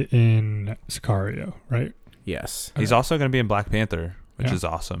guy in Sicario, right? Yes. He's also going to be in Black Panther, which Yeah. is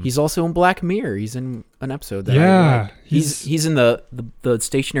awesome. He's also in Black Mirror. He's in an episode that I Yeah, like. He's in the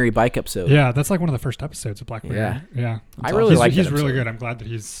stationary bike episode. Yeah, that's like one of the first episodes of Black Mirror. Yeah. I really like that He's really episode. good. I'm glad that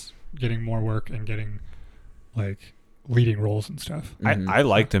he's getting more work and getting like leading roles and stuff. Mhm. I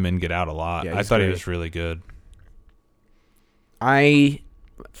liked him in Get Out a lot. Yeah, I he's thought he great. was really good.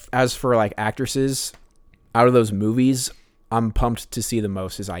 As for like actresses, out of those movies, I'm pumped to see the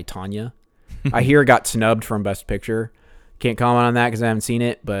most is I, Tonya. I hear it got snubbed from Best Picture. Can't comment on that because I haven't seen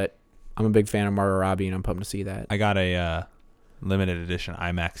it, but I'm a big fan of Margot Robbie and I'm pumped to see that. I got a limited edition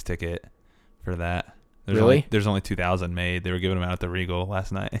IMAX ticket for that. Really? There's only 2,000 made. They were giving them out at the Regal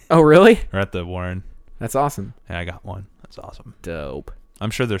last night. Oh, really? Or at the Warren. That's awesome. Yeah, I got one. That's awesome. Dope.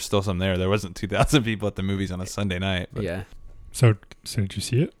 I'm sure there's still some there. There wasn't 2,000 people at the movies on a Sunday night. But Yeah. So did you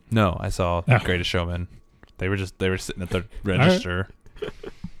see it? No, I saw Oh. Greatest Showman. They were sitting at the register.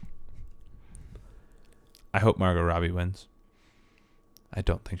 I hope Margot Robbie wins. I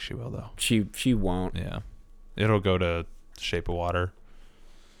don't think she will though. She won't. Yeah. It'll go to Shape of Water.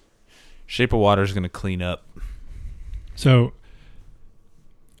 Shape of Water is going to clean up. So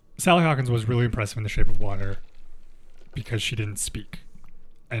Sally Hawkins was really impressive in The Shape of Water because she didn't speak.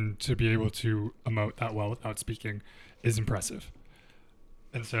 And to be able to emote that well without speaking is impressive.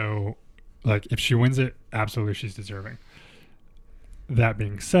 And so, like, if she wins it, absolutely she's deserving. That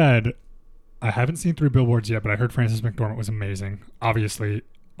being said, I haven't seen 3 Billboards yet, but I heard Frances McDormand was amazing. Obviously,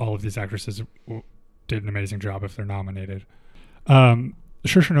 all of these actresses did an amazing job if they're nominated. Saoirse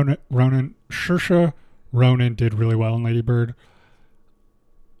Ronan did really well in Lady Bird.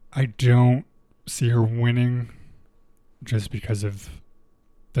 I don't see her winning just because of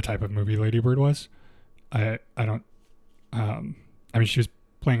the type of movie Lady Bird was. I don't. I mean, she was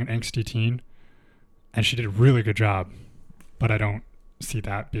playing an angsty teen, and she did a really good job, but I don't see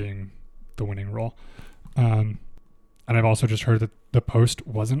that being the winning role. And I've also just heard that The Post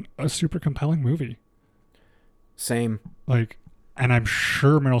wasn't a super compelling movie. Same. Like, and I'm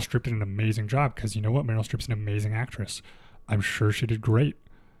sure Meryl Streep did an amazing job because you know what? Meryl Streep's an amazing actress. I'm sure she did great.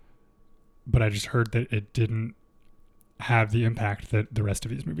 But I just heard that it didn't have the impact that the rest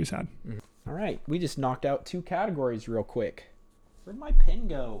of these movies had. All right. We just knocked out 2 categories real quick. Where'd my pen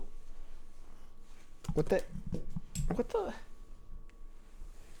go? What the?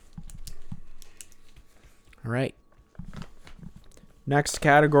 All right. Next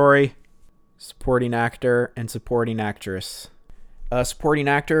category, supporting actor and supporting actress. Supporting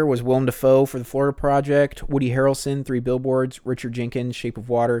actor was Willem Dafoe for The Florida Project, Woody Harrelson, 3 Billboards, Richard Jenkins, Shape of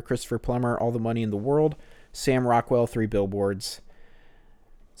Water, Christopher Plummer, All the Money in the World, Sam Rockwell, 3 Billboards.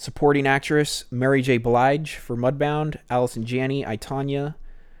 Supporting actress, Mary J. Blige for Mudbound, Allison Janney, I, Tonya,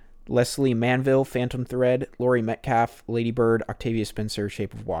 Leslie Manville, Phantom Thread, Laurie Metcalf, Lady Bird, Octavia Spencer,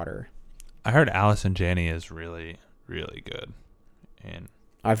 Shape of Water. I heard Allison Janney is really, really good. And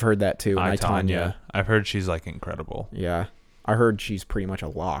I've heard that too. I, I, Tonya. I've heard she's like incredible. Yeah. I heard she's pretty much a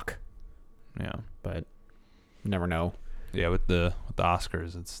lock, Yeah. but never know. Yeah, with the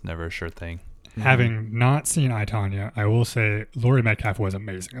Oscars, it's never a sure thing. Having not seen I, Tonya, I will say Laurie Metcalf was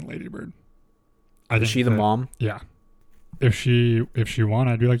amazing in Lady Bird. Is she the mom? Yeah. If she won,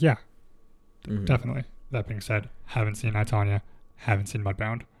 I'd be like, yeah, Mhm. definitely. That being said, haven't seen I, Tonya, haven't seen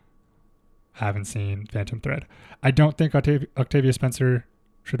Mudbound, haven't seen Phantom Thread. I don't think Octavia Spencer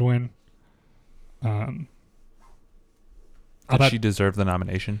should win. Did she deserve the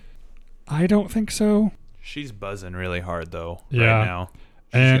nomination? I don't think so. She's buzzing really hard though Yeah. right now.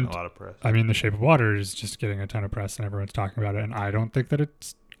 She's And getting a lot of press. I mean, The Shape of Water is just getting a ton of press and everyone's talking about it, and I don't think that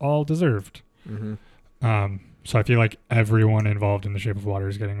it's all deserved. Mhm. So I feel like everyone involved in The Shape of Water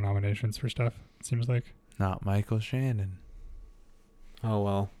is getting nominations for stuff, it seems like. Not Michael Shannon. Oh,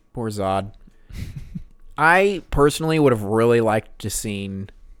 well. Poor Zod. I personally would have really liked to seen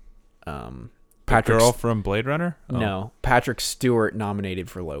The girl from Blade Runner? Oh. No, Patrick Stewart nominated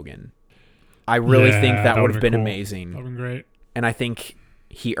for Logan. I really think that would have been cool. amazing. That would have been great. And I think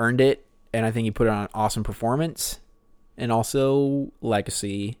he earned it, and I think he put on an awesome performance. And also,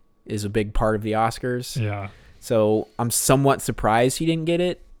 legacy is a big part of the Oscars. Yeah. So I'm somewhat surprised he didn't get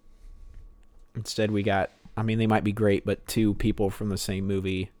it. Instead, we got, I mean, they might be great, but two people from the same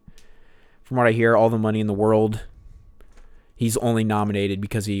movie. From what I hear, All the Money in the World, he's only nominated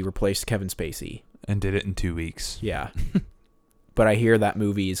because he replaced Kevin Spacey. And did it in 2 weeks. Yeah. But I hear that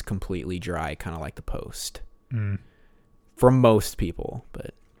movie is completely dry, kind of like The Post. From most people,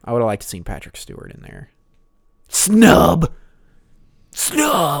 but I would have liked to seen Patrick Stewart in there. Snubbed!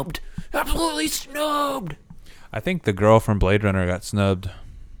 Absolutely snubbed! I think the girl from Blade Runner got snubbed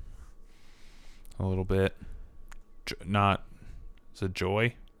a little bit. Is it Joy?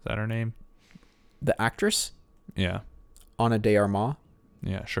 Is that her name? The actress? Yeah. Ana de Armas.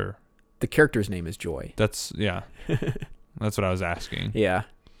 Yeah, sure. The character's name is Joy. That's what I was asking. Yeah.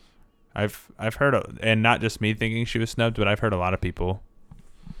 I've heard, and not just me thinking she was snubbed, but I've heard a lot of people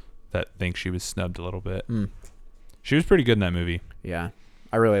that think she was snubbed a little bit. She was pretty good in that movie. Yeah.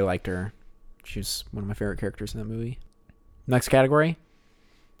 I really liked her. She's one of my favorite characters in that movie. Next category.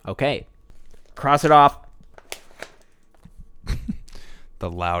 Okay. Cross it off. The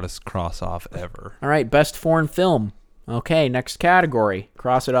loudest cross off ever. All right. Best foreign film. Okay. Next category.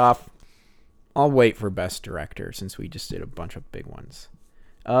 Cross it off. I'll wait for best director since we just did a bunch of big ones.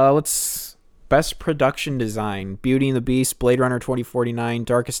 Let's best production design: Beauty and the Beast, Blade Runner 2049,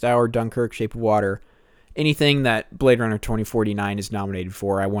 Darkest Hour, Dunkirk, Shape of Water. Anything that Blade Runner 2049 is nominated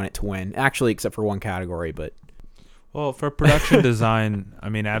for, I want it to win. Actually, except for one category, but Well, for production design, I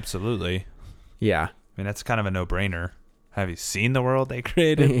mean, absolutely. yeah. I mean, that's kind of a no-brainer. Have you seen the world they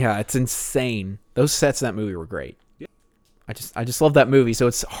created? Yeah, it's insane. Those sets in that movie were great. I just love that movie, so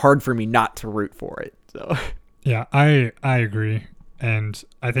it's hard for me not to root for it. So Yeah, I agree. And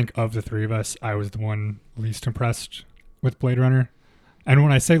I think of the three of us, I was the one least impressed with Blade Runner. And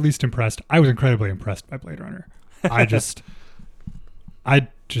when I say least impressed, I was incredibly impressed by Blade Runner. I just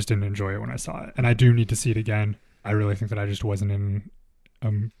didn't enjoy it when I saw it. And I do need to see it again. I really think that I just wasn't in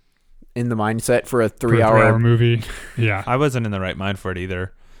the mindset for a for a 3-hour movie. Yeah. I wasn't in the right mind for it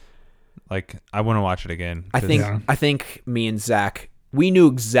either. Like, I want to watch it again. I 'cause- think Yeah. I think me and Zach, we knew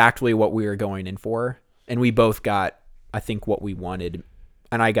exactly what we were going in for, and we both got, I think, what we wanted,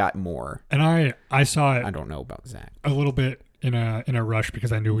 and I got more. And I saw it I don't know about Zach. a little bit in a rush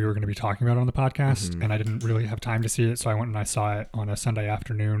because I knew we were going to be talking about it on the podcast, Mm-hmm. and I didn't really have time to see it. So I went and I saw it on a Sunday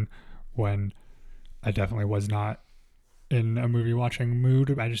afternoon when I definitely was not in a movie watching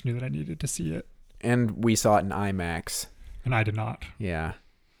mood. I just knew that I needed to see it, And we saw it in IMAX. and I did not. Yeah.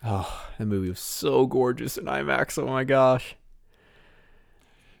 Oh, that movie was so gorgeous in IMAX. Oh my gosh.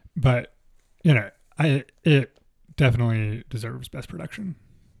 But it definitely deserves best production.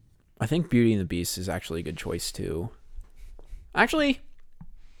 I think Beauty and the Beast is actually a good choice too. Actually,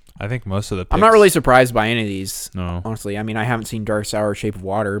 I think most of the I'm not picks- really surprised by any of these. No. Honestly, I mean, I haven't seen Dark Sour, Shape of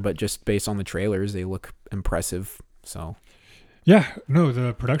Water, but just based on the trailers, they look impressive. So Yeah, no,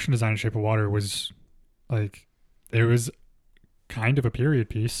 the production design of Shape of Water was like, it was kind of a period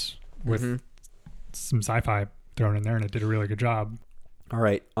piece with Mhm. some sci-fi thrown in there, and it did a really good job. All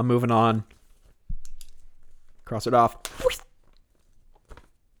right, I'm moving on. Cross it off.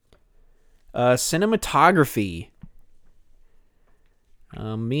 Cinematography.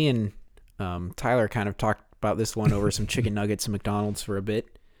 Me and Tyler kind of talked about this one over some chicken nuggets and McDonald's for a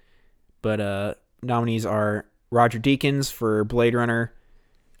bit. But nominees are Roger Deakins for Blade Runner.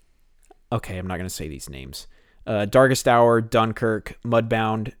 Okay, I'm not going to say these names. Darkest Hour, Dunkirk,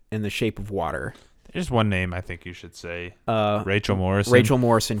 Mudbound, and The Shape of Water. There's one name I think you should say. Uh, Rachel Morrison. Rachel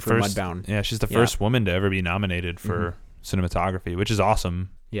Morrison for First- Mudbound. Yeah, she's the Yeah. first woman to ever be nominated for cinematography, which is awesome.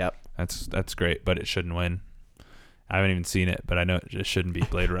 Yep. That's great, but it shouldn't win. I haven't even seen it, but I know it just shouldn't be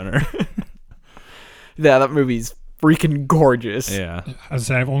Blade Runner. Yeah, that movie's freaking gorgeous. Yeah. As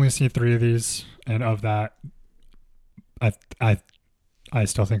I say, I've only seen 3 of these, and of that, I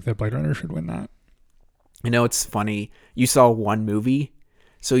still think that Blade Runner should win that. I know it's funny. You saw one movie,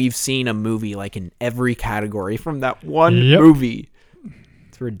 so you've seen a movie like in every category from that one Yep. movie.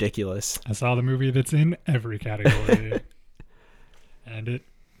 It's ridiculous. I saw the movie that's in every category, and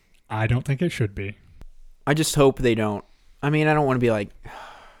I don't think it should be. I just hope they don't. I mean, I don't want to be like,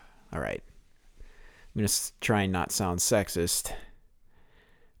 all right, I'm going to try and not sound sexist,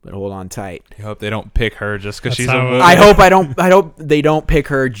 but hold on tight. You hope they don't pick her just because That's she's a how- woman. I hope they don't pick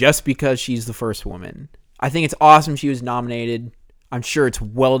her just because she's the first woman. I think it's awesome she was nominated. I'm sure it's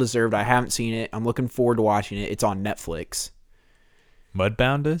well deserved. I haven't seen it. I'm looking forward to watching it. It's on Netflix.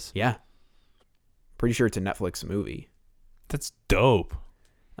 Mudbound is? Yeah. Pretty sure it's a Netflix movie. That's dope.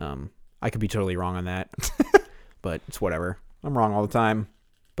 I could be totally wrong on that, but it's whatever. I'm wrong all the time,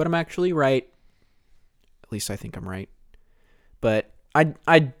 but I'm actually right. At least I think I'm right. But I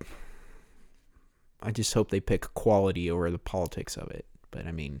I just hope they pick quality over the politics of it. But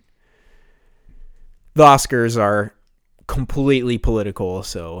I mean, the Oscars are completely political,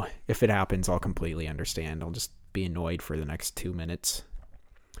 so if it happens, I'll completely understand. I'll just be annoyed for the next 2 minutes.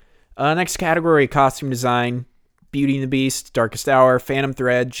 Next category, costume design: Beauty and the Beast, Darkest Hour, Phantom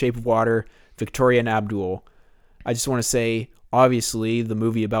Thread, Shape of Water, Victoria and Abdul. I just want to say, obviously, the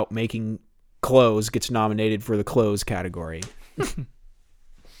movie about making clothes gets nominated for the clothes category.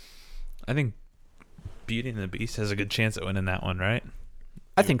 I think Beauty and the Beast has a good chance at winning that one, right?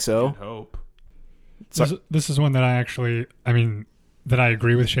 I think so. You'd hope. This is one that that I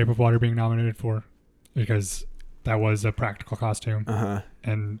agree with Shape of Water being nominated for, because that was a practical costume.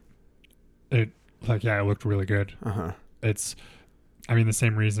 And it looked really good. It's, the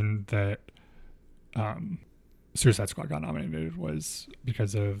same reason that Suicide Squad got nominated was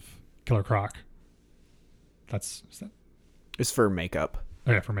because of Killer Croc. It's for makeup.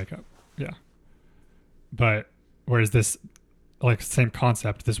 Oh yeah, for makeup. Yeah. But whereas this, same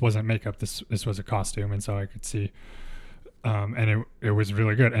concept, this wasn't makeup. This was a costume, and so I could see, and it was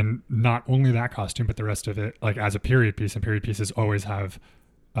really good. And not only that costume, but the rest of it, as a period piece, and period pieces always have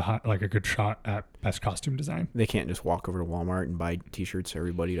a good shot at best costume design. They can't just walk over to Walmart and buy T-shirts for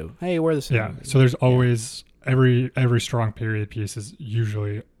everybody to, hey, wear this. Yeah. So there's always every strong period piece is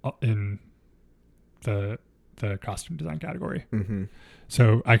usually in the costume design category.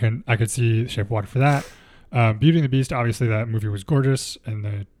 So I could see Shape of Water for that. Beauty and the Beast, obviously that movie was gorgeous and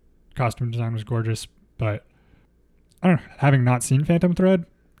the costume design was gorgeous, but I don't know, having not seen Phantom Thread,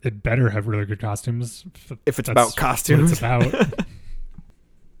 it better have really good costumes. If it's about costumes. What it's about.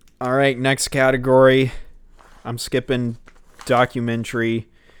 All right, next category. I'm skipping documentary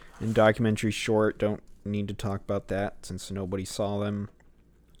and documentary short. Don't need to talk about that since nobody saw them.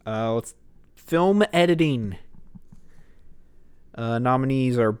 Let's film editing.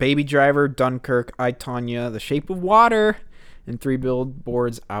 Nominees are Baby Driver, Dunkirk, I, Tonya, The Shape of Water, and 3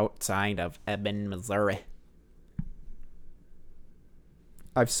 Billboards Outside of Ebbing, Missouri.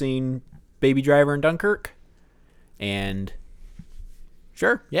 I've seen Baby Driver and Dunkirk, and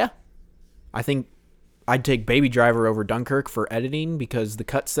sure, yeah. I think I'd take Baby Driver over Dunkirk for editing because the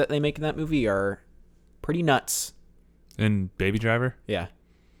cuts that they make in that movie are pretty nuts. And Baby Driver? Yeah.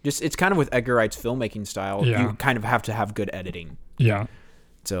 Just, it's kind of with Edgar Wright's filmmaking style. Yeah. You kind of have to have good editing. Yeah.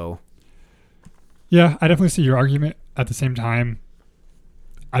 So. Yeah, I definitely see your argument. At the same time,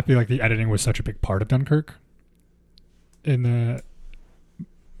 I feel like the editing was such a big part of Dunkirk. Yeah.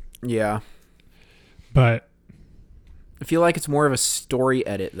 But I feel like it's more of a story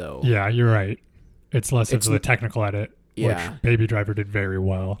edit, though. yeah, you're right. It's less of the technical edit, Yeah. which Baby Driver did very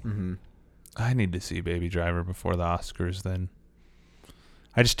well. Mm-hmm. I need to see Baby Driver before the Oscars then.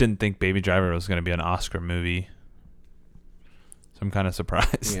 I just didn't think Baby Driver was going to be an Oscar movie. So I'm kind of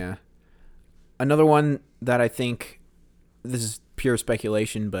surprised. Yeah. Another one that I think, this is pure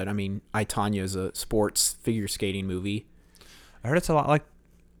speculation, but I mean, I, Tonya is a sports figure skating movie. I heard it's a lot like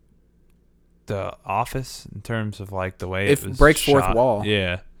The Office in terms of the way It it was breaks shot. fourth wall.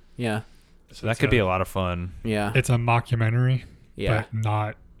 Yeah. Yeah. So that could be a lot of fun. Yeah. It's a mockumentary, Yeah. but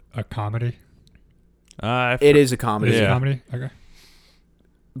not a comedy. It is a comedy. It is Yeah. a comedy? Okay.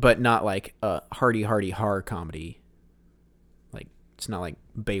 But not like a hardy horror comedy. It's not like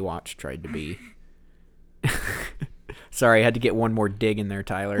Baywatch tried to be. Sorry, I had to get one more dig in there,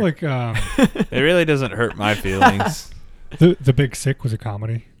 Tyler. It really doesn't hurt my feelings. The Big Sick was a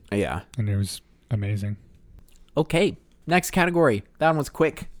comedy, Yeah. and it was amazing. Okay, next category. That one was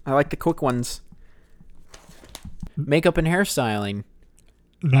quick. I like the quick ones. Makeup and hairstyling.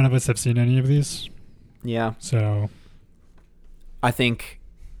 None of us have seen any of these, Yeah. so I think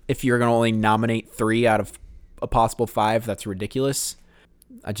if you're going to only nominate 3 out of a possible 5, that's ridiculous.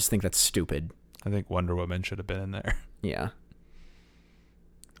 I just think that's stupid. I think Wonder Woman should have been in there. Yeah.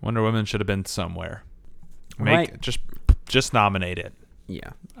 Wonder Woman should have been somewhere. Right. Just nominate it.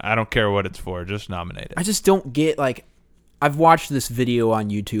 Yeah. I don't care what it's for. Just nominate it. I just don't get, I've watched this video on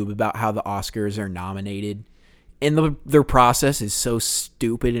YouTube about how the Oscars are nominated, and their process is so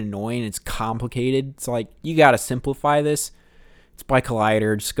stupid and annoying. It's complicated. It's like, you got to simplify this. It's by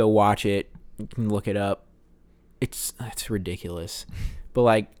Collider. Just go watch it. You can look it up. It's ridiculous.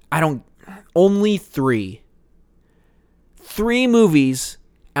 But only 3 movies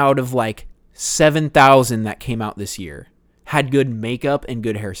out of 7,000 that came out this year had good makeup and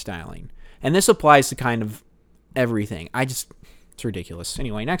good hairstyling. And this applies to kind of everything. It's ridiculous.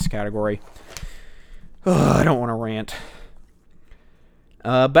 Anyway, next category. I don't want to rant.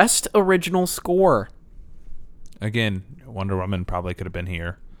 Best original score. Again, Wonder Woman probably could have been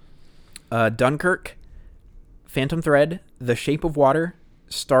here. Dunkirk, Phantom Thread, The Shape of Water,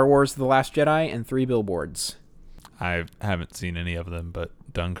 Star Wars: The Last Jedi, and Three Billboards. I haven't seen any of them, but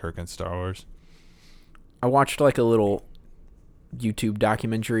Dunkirk and Star Wars. I watched like a little YouTube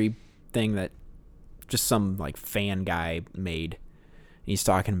documentary thing that just some like fan guy made. He's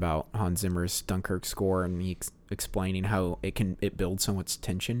talking about Hans Zimmer's Dunkirk score, and he's explaining how it builds so much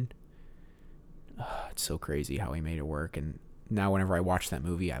tension. It's so crazy how he made it work, and now whenever I watch that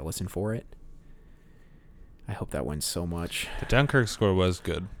movie, I listen for it. I hope that wins so much. The Dunkirk score was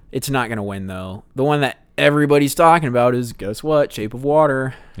good. It's not going to win, though. The one that everybody's talking about is, guess what? Shape of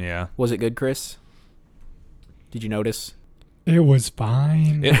Water. Yeah. Was it good, Chris? Did you notice? It was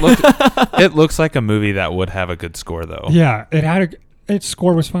fine. It looks like a movie that would have a good score, though. Yeah, its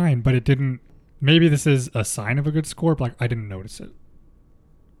score was fine, but it didn't. Maybe this is a sign of a good score, but like I didn't notice it.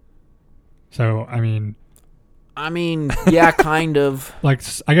 So I mean, yeah, kind of. like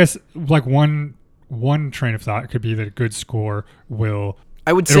I guess like one train of thought could be that a good score will.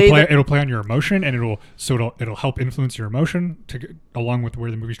 I would say it'll play on your emotion, and it'll help influence your emotion along with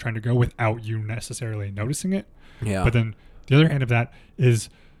where the movie's trying to go without you necessarily noticing it. Yeah. But then the other hand of that is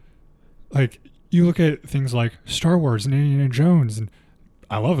like you look at things like Star Wars and Indiana Jones, and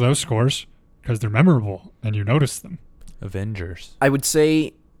I love those scores because they're memorable and you notice them. Avengers. I would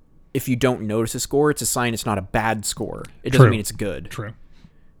say if you don't notice a score, it's a sign it's not a bad score. It doesn't True. mean it's good. True.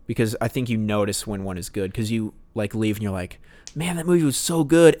 Because I think you notice when one is good because you like leave and you're like, man, that movie was so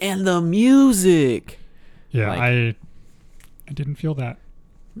good, and the music. Yeah, Like- I didn't feel that.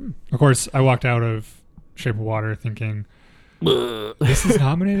 Of course, I walked out of Shape of Water thinking, this is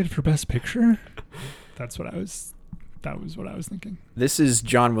nominated for Best Picture? That was what I was thinking. This is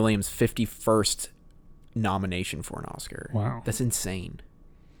John Williams' 51st nomination for an Oscar. Wow. That's insane.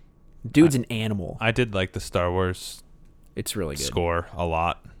 Dude's an animal. I did like the Star Wars It's really good. score a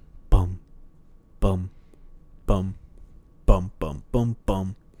lot. Bum, bum, bum, bum, bum, bum,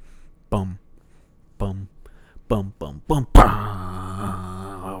 bum, bum, bum, bum, bum, bum, bum.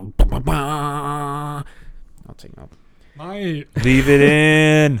 I'll take no. Leave it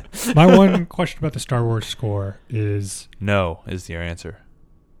in. My one question about the Star Wars score is, No is your answer.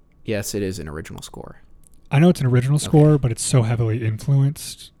 Yes, it is an original score. I know it's an original score, but it's so heavily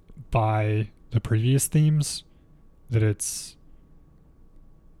influenced by the previous themes that it's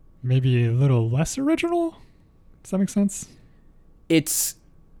maybe a little less original. Does that make sense? It's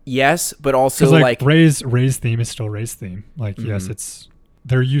yes, but also Because like Ray's theme is still Ray's theme. Like yes, Mhm.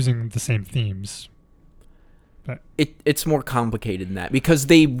 they're using the same themes. it's more complicated than that because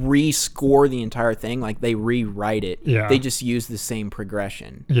they rescore the entire thing, like they rewrite it. Yeah. They just use the same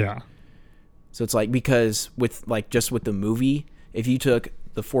progression. Yeah. So it's like because with like just with the movie, if you took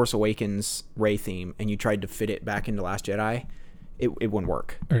the Force Awakens Rey theme and you tried to fit it back into Last Jedi, it wouldn't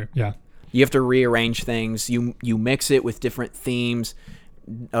work. Okay, yeah. You have to rearrange things. You mix it with different themes,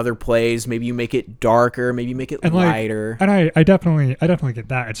 other plays. Maybe you make it darker. Maybe you make it And lighter. And I definitely get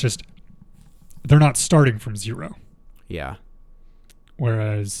that. It's just they're not starting from zero. Yeah.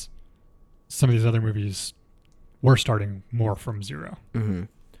 Whereas some of these other movies were starting more from zero. Mm-hmm.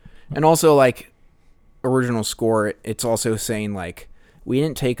 And also, like, original score, it's also saying, like, we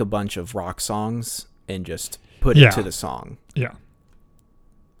didn't take a bunch of rock songs and just put Yeah. it to the song. Yeah.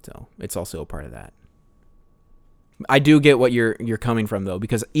 So it's also a part of that. I do get what you're coming from, though,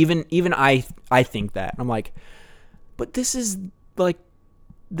 because even I think that. I'm like, but this is, like,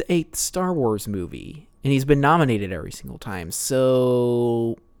 the 8th Star Wars movie, and he's been nominated every single time,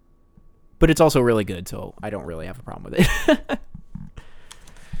 so... But it's also really good, so I don't really have a problem with it.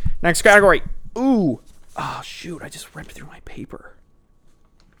 Next category. Ooh. Oh, shoot. I just ripped through my paper.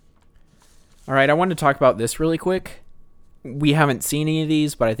 All right, I wanted to talk about this really quick. We haven't seen any of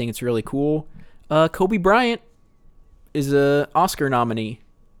these, but I think it's really cool. Kobe Bryant is a Oscar nominee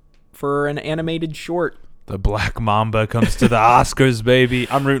for an animated short. The Black Mamba comes to the Oscars, baby.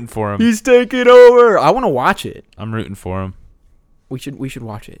 I'm rooting for him. He's taking over. I want to watch it. I'm rooting for him. We should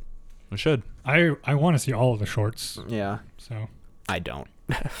watch it. We should. I want to see all of the shorts. Yeah. So I don't.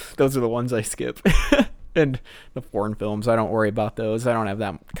 Those are the ones I skip. And the foreign films, I don't worry about those. I don't have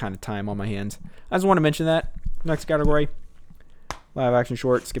that kind of time on my hands. I just want to mention that. Next category. Live action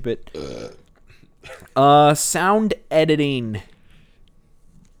short. Skip it. Sound editing.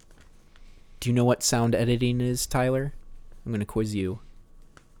 Do you know what sound editing is, Tyler? I'm going to quiz you.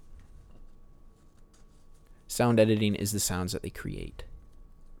 Sound editing is the sounds that they create.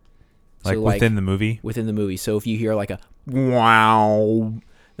 Like within the movie? Within the movie. So if you hear like a wow,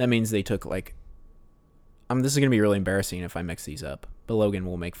 that means they took like... this is going to be really embarrassing if I mix these up. But Logan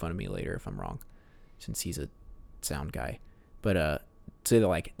will make fun of me later if I'm wrong, since he's a sound guy. But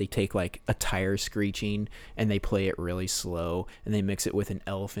So they take like a tire screeching and they play it really slow and they mix it with an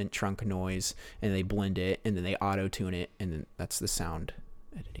elephant trunk noise and they blend it and then they auto tune it and then that's the sound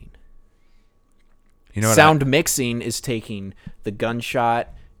editing. You know what Sound mixing is taking the gunshot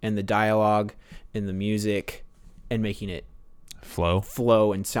and the dialogue and the music and making it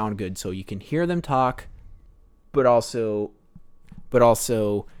flow and sound good so you can hear them talk, but also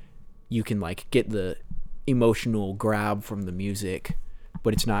you can like get the emotional grab from the music,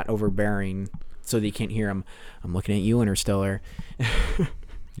 but it's not overbearing so that you can't hear them. I'm looking at you, Interstellar.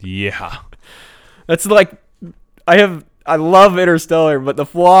 Yeah. That's like I love Interstellar, but the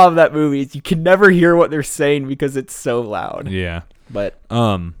flaw of that movie is you can never hear what they're saying because it's so loud. Yeah. But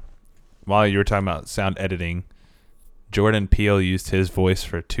while you were talking about sound editing, Jordan Peele used his voice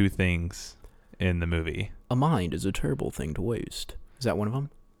for 2 things in the movie. a mind is a terrible thing to waste. Is that one of them?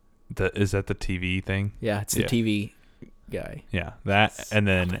 Is that the TV thing? Yeah, it's the TV guy. Yeah, that, and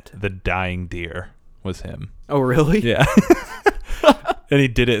then the dying deer was him. Oh, really? Yeah. And he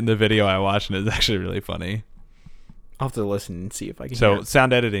did it in the video I watched, and it's actually really funny. I'll have to listen and see if I can hear So it.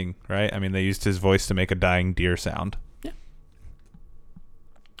 sound editing, right? I mean, they used his voice to make a dying deer sound. Yeah.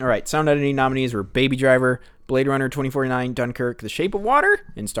 All right, sound editing nominees were Baby Driver, Blade Runner 2049, Dunkirk, The Shape of Water,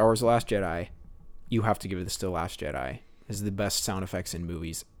 and Star Wars The Last Jedi. You have to give this to The Last Jedi. This is the best sound effects in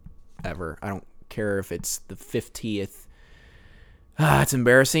movies ever. I don't care if it's the 50th. It's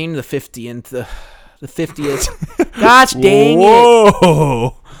embarrassing. The 50th. The 50th. Gosh dang it.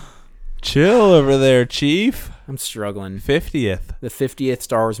 Whoa! Chill over there, Chief. I'm struggling. 50th. The 50th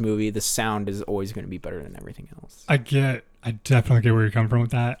Star Wars movie, the sound is always going to be better than everything else. I definitely get where you're coming from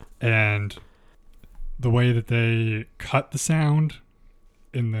with that. And the way that they cut the sound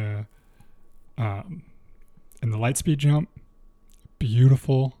in the Lightspeed jump,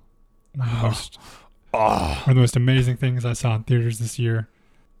 beautiful. One of the most amazing things I saw in theaters this year.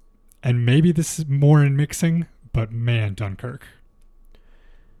 And maybe this is more in mixing, but man, Dunkirk.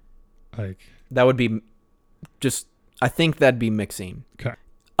 That would be just, I think that'd be mixing. Okay.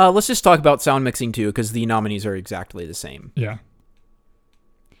 Let's just talk about sound mixing too, because the nominees are exactly the same. Yeah.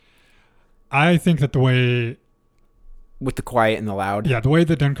 I think that the way... With the quiet and the loud. Yeah, the way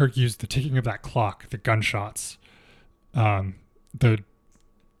that Dunkirk used the ticking of that clock, the gunshots, the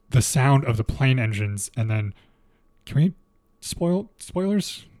sound of the plane engines, and then... Can we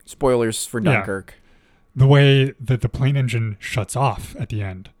spoilers? Spoilers for Dunkirk. The way that the plane engine shuts off at the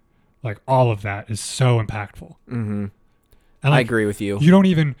end. Like, all of that is so impactful. Mm-hmm. And I agree with you. You don't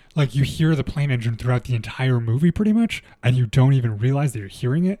even, you hear the plane engine throughout the entire movie pretty much, and you don't even realize that you're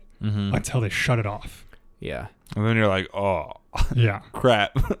hearing it until they shut it off. Yeah. And then you're like, oh, yeah,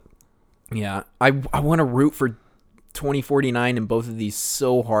 crap. Yeah. I want to root for 2049 in both of these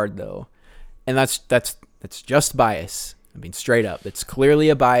so hard, though. And that's just bias. I mean, straight up. It's clearly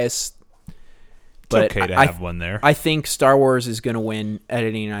a bias. It's okay to have one there. I think Star Wars is going to win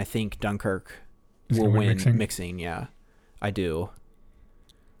editing, and I think Dunkirk will win mixing. Yeah, I do.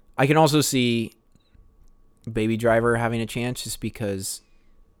 I can also see Baby Driver having a chance just because...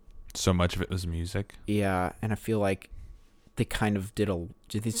 So much of it was music. Yeah, and I feel like they kind of they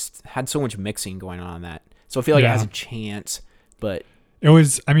just had so much mixing going on that. So I feel like it has a chance, but... It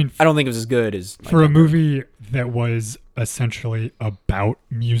was, I don't think it was as good as... For a movie that was essentially about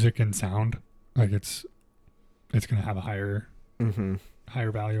music and sound, it's going to have a higher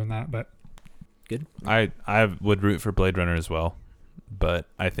value in that, but... Good. I would root for Blade Runner as well, but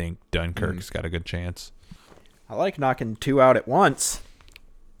I think Dunkirk's got a good chance. I like knocking two out at once.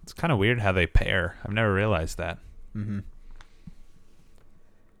 It's kind of weird how they pair. I've never realized that. Mm-hmm.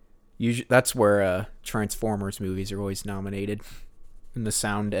 Usually, that's where Transformers movies are always nominated in the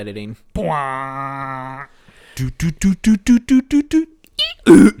sound editing. How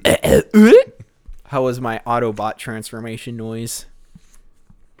was my Autobot transformation noise?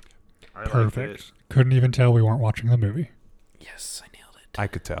 Perfect. Couldn't even tell we weren't watching the movie. Yes, I nailed it. I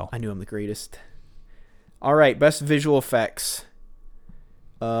could tell. I knew I'm the greatest. All right, best visual effects.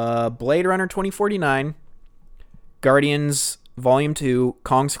 Blade Runner 2049, Guardians Volume 2,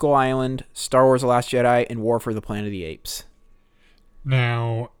 Kong Skull Island, Star Wars The Last Jedi, and War for the Planet of the Apes.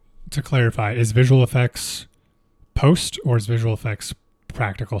 Now, to clarify, is visual effects post or is visual effects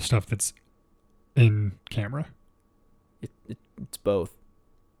practical stuff that's in camera? It's both.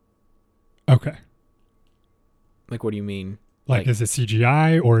 Okay. Like, what do you mean? Like is it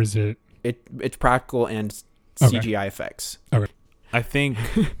CGI or is it... It's practical and CGI effects. Okay. I think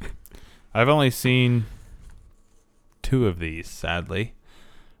I've only seen 2 of these, sadly.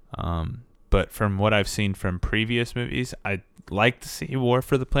 But from what I've seen from previous movies, I'd like to see War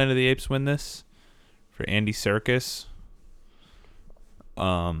for the Planet of the Apes win this for Andy Serkis.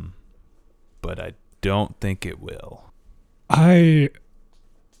 but I don't think it will. I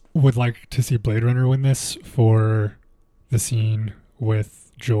would like to see Blade Runner win this for the scene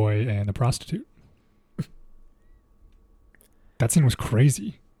with Joy and the prostitute. That scene was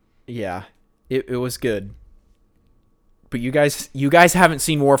crazy. Yeah, it was good. But you guys haven't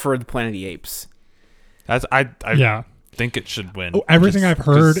seen War for the Planet of the Apes. I Yeah. think it should win. Oh, everything I've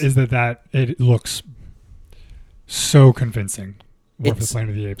heard is that it looks so convincing. War for the Planet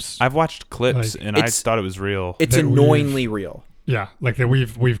of the Apes. I've watched clips Like, and I thought it was real. It's that annoyingly real. Yeah, like that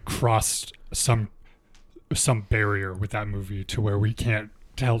we've crossed some barrier with that movie to where we can't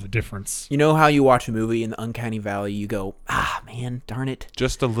tell the difference. You know how you watch a movie in the uncanny valley, you go, man, darn it.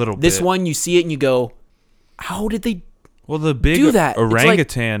 Just a little bit. This one, you see it and you go, how did they... Well, the big do that? It's like-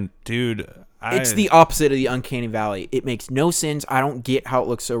 orangutan, dude. It's the opposite of the uncanny valley. It makes no sense. I don't get how it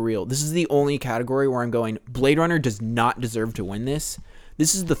looks so real. This is the only category where I'm going, Blade Runner does not deserve to win this.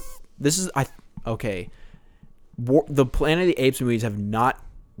 The Planet of the Apes movies have not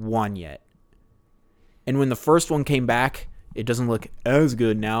won yet. And when the first one came back, it doesn't look as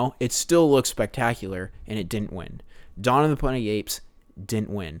good now. It still looks spectacular, and it didn't win. Dawn of the Planet of the Apes didn't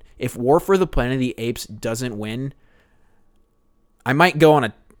win. If War for the Planet of the Apes doesn't win, I might go on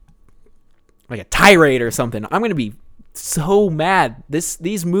a tirade or something. I'm going to be so mad.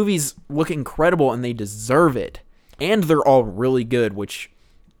 These movies look incredible, and they deserve it. And they're all really good, which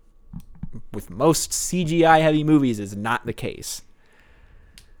with most CGI-heavy movies is not the case.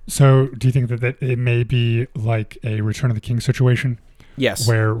 So, do you think that it may be like a Return of the King situation? Yes.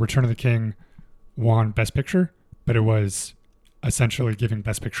 Where Return of the King won Best Picture, but it was essentially giving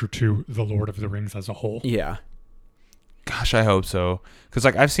Best Picture to The Lord of the Rings as a whole? Yeah. Gosh, I hope so. Because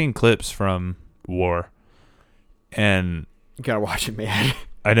I've seen clips from War, and You got to watch it, man.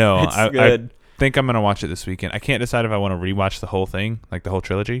 I know. It's I good. think I'm going to watch it this weekend. I can't decide if I want to rewatch the whole thing, like the whole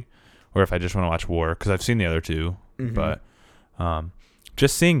trilogy, or if I just want to watch War, because I've seen the other two. Mhm. But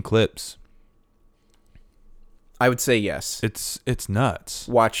just seeing clips, I would say yes. it's nuts.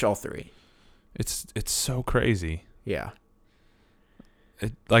 Watch all three. It's so crazy. Yeah.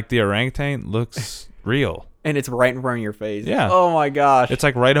 Like the orangutan looks real. And it's right in front of your face. Yeah. Oh my gosh. It's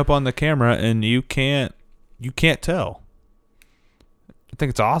like right up on the camera, and you can't tell. I think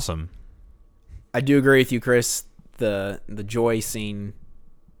it's awesome. I do agree with you, Chris. The Joy scene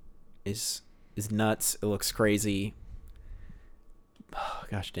is nuts. It looks crazy. Oh,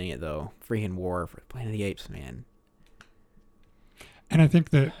 gosh dang it, though. Freaking War for Planet of the Apes, man. And I think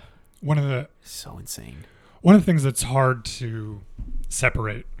that one of the So insane. things that's hard to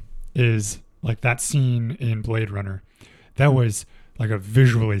separate is like that scene in Blade Runner. That was like a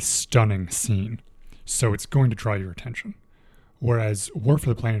visually stunning scene, so it's going to draw your attention. Whereas War for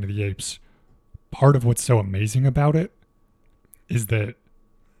the Planet of the Apes, part of what's so amazing about it is that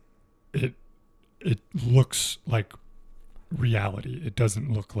it looks like reality. It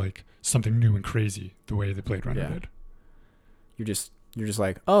doesn't look like something new and crazy the way the Blade Runner Yeah. did. You're just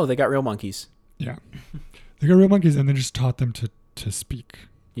like, oh, they got real monkeys. Yeah. They got real monkeys and they just taught them to speak.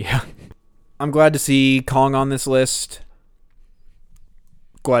 Yeah. I'm glad to see Kong on this list.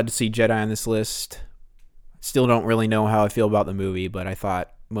 Glad to see Jedi on this list. Still don't really know how I feel about the movie, but I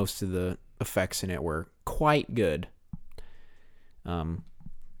thought most of the effects in it were quite good.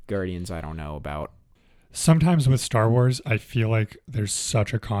 Guardians, I don't know about. Sometimes with Star Wars, I feel like there's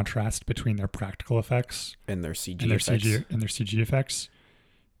such a contrast between their practical effects And their CG and their effects. CG effects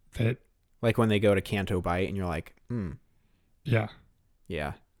that, Like when they go to Canto Bight and you're like, yeah.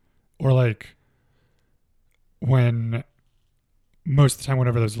 yeah. Or like when most of the time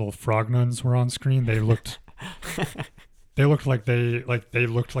whenever those little frog nuns were on screen, they looked like they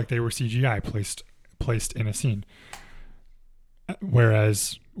looked like they were CGI placed in a scene.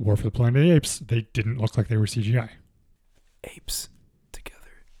 Whereas War for the Planet of the Apes, they didn't look like they were CGI. Apes together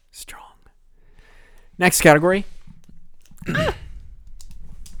strong. Next category. Gosh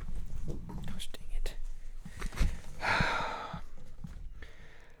dang it.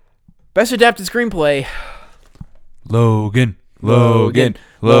 Best adapted screenplay. Logan. Oh. Logan.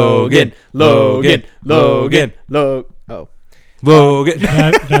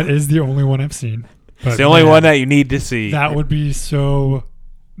 That is the only one I've seen. But It's the only man, one that you need to see. that would be so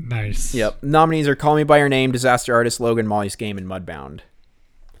nice. Yep. Nominees are Call Me By Your Name, Disaster Artist, Logan, Molly's Game, and Mudbound.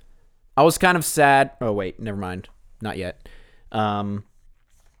 I was kind of sad. Oh, wait. Never mind. Not yet. Well,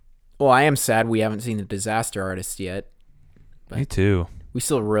 I am sad we haven't seen The Disaster Artist yet. Me too. We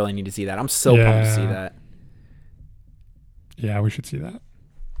still really need to see that. I'm so pumped to see Yeah. that. Yeah, we should see that.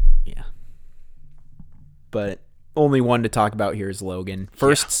 Yeah. But only one to talk about here is Logan.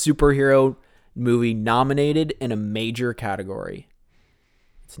 First superhero movie nominated in a major category.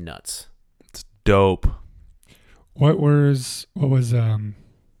 It's nuts. It's dope. What was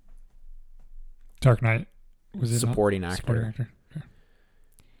Dark Knight? Was it Supporting not? actor. Supporting actor.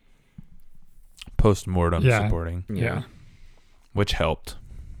 Post-mortem Yeah. supporting, Yeah. which helped.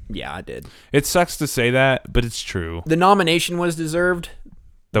 Yeah, I did. It sucks to say that, but it's true. The nomination was deserved.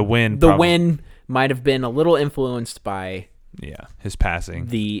 The win. The win might have been a little influenced by his passing.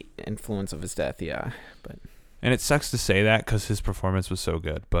 the influence of his death. Yeah, but And it sucks to say that because his performance was so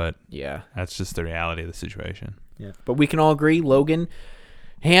good, but yeah, that's just the reality of the situation. yeah. But we can all agree, Logan,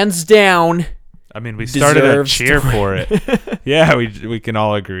 hands down. I mean, we started a Deserves cheer to for it. Yeah, we can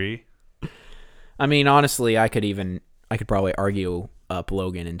all agree. I mean, honestly, I could probably argue up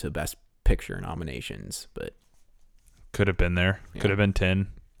Logan into Best Picture nominations, but Could have been there. Yeah. Could have been 10.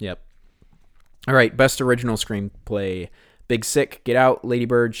 yep. All right, Best Original Screenplay: Big Sick, Get Out, Lady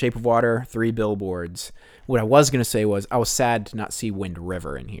Bird, Shape of Water, Three Billboards. What I was gonna say was I was sad to not see Wind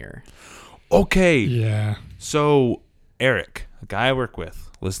River in here. Okay. Yeah. So Eric, a guy I work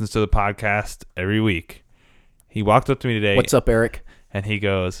with, listens to the podcast every week. He walked up to me today. What's up, Eric? And he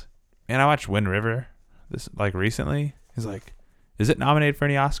goes, "Man, I watched Wind River this recently." He's like, "Is it nominated for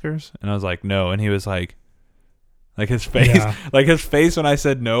any Oscars?" And I was like, "No." And he was like his face, Yeah. his face when I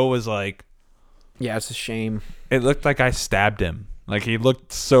said no was like, Yeah, it's a shame. it looked like I stabbed him. Like he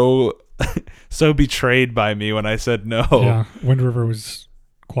looked so so betrayed by me when I said no. Yeah. Wind River was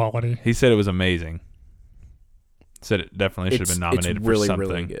quality. He said it was amazing. Said it definitely should have been nominated it's really, for something.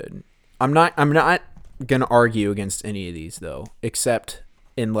 really good. I'm not gonna argue against any of these though, except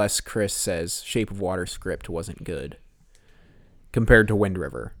unless Chris says Shape of Water script wasn't good compared to Wind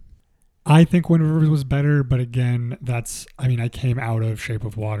River. I think Wind River was better, but again, I came out of Shape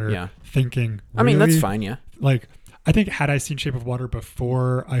of Water Yeah. thinking, I mean, that's really? fine, yeah. Like, I think had I seen Shape of Water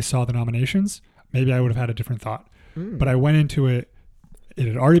before I saw the nominations, maybe I would have had a different thought. But I went into it, it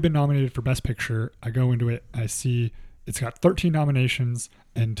had already been nominated for Best Picture. I go into it, I see it's got 13 nominations,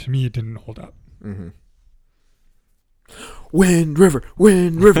 and to me, it didn't hold up. Mm-hmm. Wind River,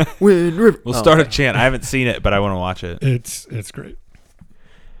 Wind River, Wind River. We'll start a chant. I haven't seen it, but I want to watch it. It's great.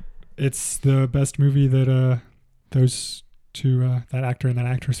 It's the best movie that those two that actor and that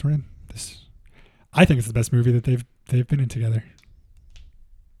actress were in. I think it's the best movie that they've been in together.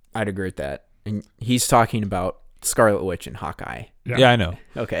 I'd agree with that. And he's talking about Scarlet Witch and Hawkeye. Yeah, I know.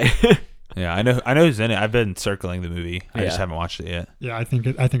 Okay. Yeah, I know who's in it. I've been circling the movie. I just Yeah. haven't watched it yet. Yeah, I think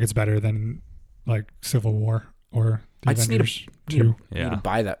it's better than like Civil War or The I just need to- Avengers 2. I need Yeah, to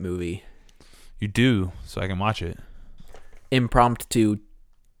buy that movie. you do, so I can watch it. Impromptu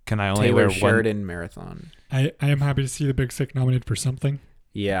Can I only wear Taylor one? Sheridan marathon. I am happy to see The Big Sick nominated for something.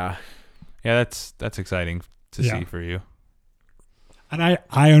 Yeah. Yeah, that's exciting to Yeah. see for you. And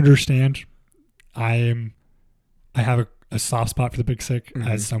I understand. I have a soft spot for The Big Sick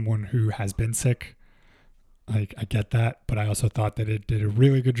as someone who has been sick. Like, I get that, but I also thought that it did a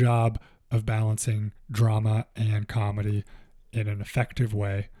really good job of balancing drama and comedy in an effective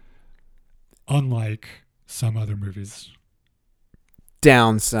way, unlike some other movies.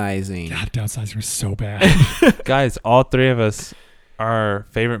 Downsizing. God, Downsizing was so bad. Guys, all three of us, our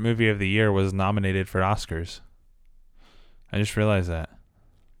favorite movie of the year was nominated for Oscars. I just realized that.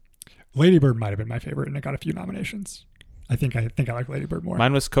 Lady Bird might have been my favorite, and it got a few nominations. I think I like Lady Bird more.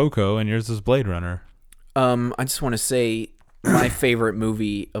 Mine was Coco, and yours was Blade Runner. I just want to say my favorite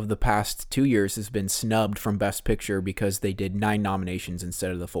movie of the past 2 years has been snubbed from Best Picture because they did 9 nominations instead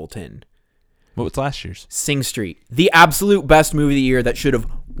of the full 10. What was last year's? Sing Street, the absolute best movie of the year that should have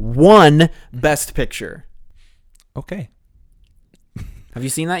won Best Picture. Okay. Have you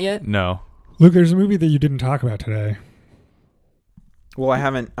seen that yet? No. Luke, there's a movie that you didn't talk about today. Well, I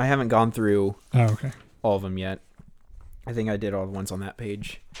haven't gone through Oh, okay. all of them yet. I think I did all the ones on that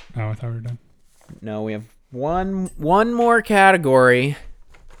page. Oh, I thought we were done. No, we have one more category.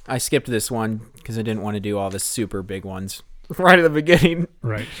 I skipped this one because I didn't want to do all the super big ones right at the beginning.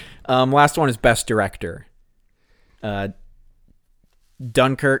 Right. Last one is Best Director.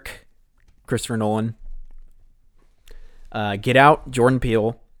 Dunkirk, Christopher Nolan. Get Out, Jordan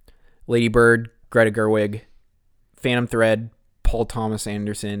Peele. Lady Bird, Greta Gerwig. Phantom Thread, Paul Thomas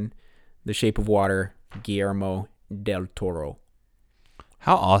Anderson. The Shape of Water, Guillermo del Toro.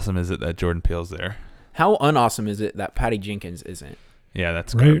 How awesome is it that Jordan Peele's there? How unawesome is it that Patty Jenkins isn't? Yeah,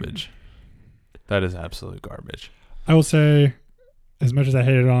 that's Right. garbage. That is absolute garbage. I will say, as much as I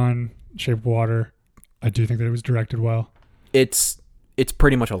hated on Shape of Water, I do think that it was directed well. It's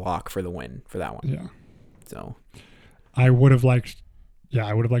pretty much a lock for the win for that one. Yeah. So I would have liked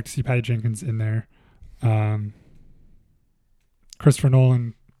to see Patty Jenkins in there. Christopher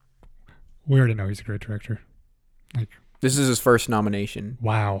Nolan, we already know he's a great director. Like, This is his first nomination.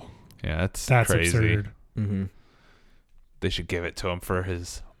 Wow. Yeah, that's crazy. absurd. Mm-hmm. They should give it to him for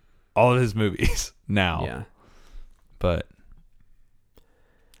all of his movies now. Yeah. But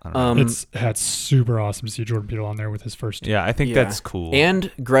I don't know. It's super awesome to see Jordan Peele on there with his first. Yeah, I think that's cool.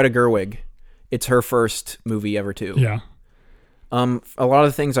 And Greta Gerwig. It's her first movie ever too. Yeah. A lot of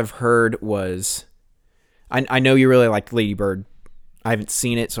the things I've heard was, I know you really liked Lady Bird. I haven't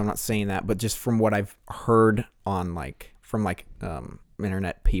seen it, so I'm not saying that, but just from what I've heard on from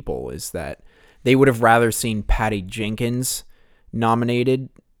internet people is that they would have rather seen Patty Jenkins nominated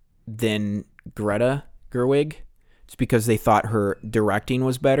than Greta Gerwig, just because they thought her directing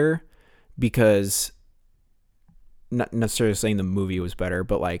was better, because not necessarily saying the movie was better,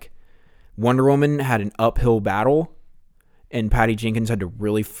 but like Wonder Woman had an uphill battle and Patty Jenkins had to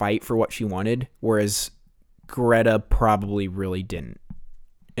really fight for what she wanted, whereas Greta probably really didn't.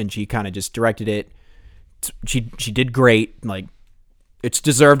 And she kind of just directed it. She did great. Like, it's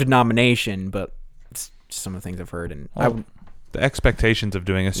deserved a nomination, but it's just some of the things I've heard. And the expectations of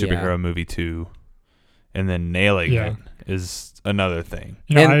doing a superhero movie too, and then nailing it is another thing.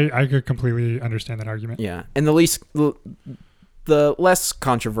 You know, I could completely understand that argument. Yeah, and the less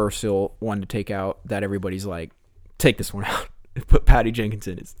controversial one to take out that everybody's like, take this one out and put Patty Jenkins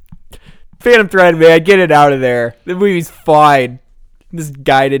in is Phantom Thread, man. Get it out of there. The movie's fine. This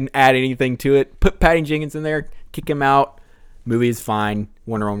guy didn't add anything to it. Put Patty Jenkins in there, kick him out. Movie is fine.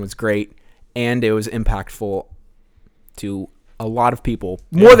 Wonder Woman was great, and it was impactful to a lot of people.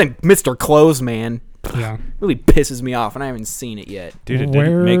 More than Mr. Clothes Man. Yeah. Really pisses me off, and I haven't seen it yet. Dude, it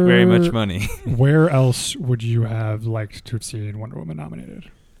didn't make very much money. Where else would you have liked to have seen Wonder Woman nominated?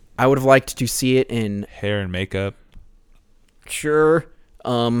 I would have liked to see it in hair and makeup. Sure.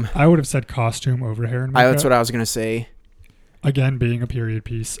 I would have said costume over hair and makeup. That's what I was gonna say. Again, being a period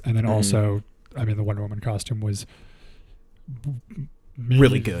piece, and then also, I mean, the Wonder Woman costume was maybe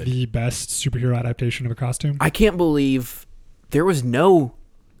really good. The best superhero adaptation of a costume. I can't believe there was no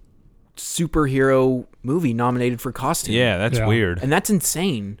superhero movie nominated for costume. Yeah, that's weird. And that's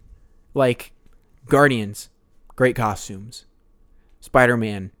insane. Like, Guardians, great costumes.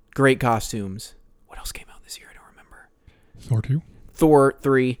 Spider-Man, great costumes. What else came out this year? I don't remember. Thor 2? Thor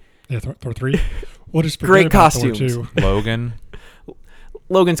 3. Yeah, Thor 3. We'll just great about costumes. Thor 2. Logan.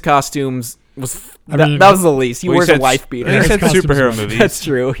 Logan's costumes was I mean, that was the least. He wears a wife beater. He said costumes superhero were- movies. That's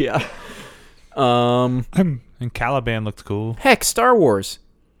true, yeah. And Caliban looked cool. Heck, Star Wars.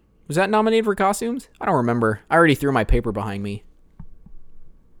 Was that nominated for costumes? I don't remember. I already threw my paper behind me.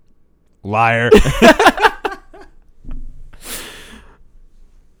 Liar.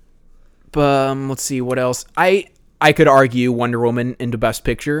 But let's see what else. I could argue Wonder Woman into Best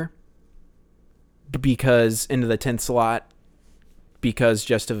Picture because into the 10th slot because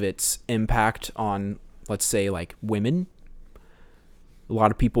just of its impact on, let's say, like women. A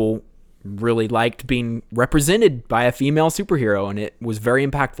lot of people really liked being represented by a female superhero, and it was very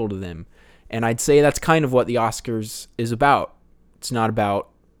impactful to them. And I'd say that's kind of what the Oscars is about. It's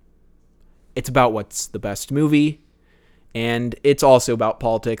about what's the best movie, and it's also about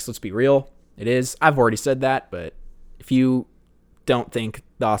politics. Let's be real. It is. I've already said that, but if you don't think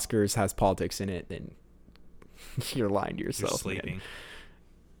the Oscars has politics in it, then you're lying to yourself. You're sleeping.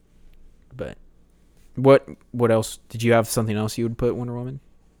 Man. But what else? Did you have something else you would put Wonder Woman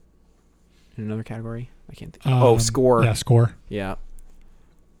in another category? I can't think. Score. Yeah, score. Yeah.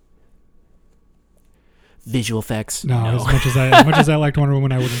 Visual effects. No, No. as much as I liked Wonder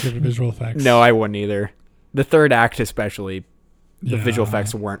Woman, I wouldn't give it visual effects. No, I wouldn't either. The third act especially, the Yeah. visual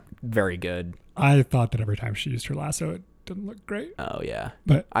effects weren't very good. I thought that every time she used her lasso, it didn't look great. Oh, yeah.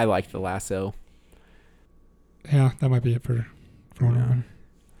 But I liked the lasso. yeah, that might be it for Wonder Yeah. Woman.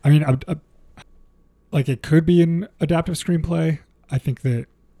 I mean, like it could be an adaptive screenplay. I think that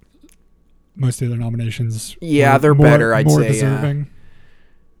most of the other nominations, Yeah, were they're more, better, I'd more say, yeah. deserving.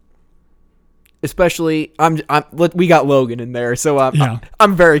 Especially, we got Logan in there, so Yeah.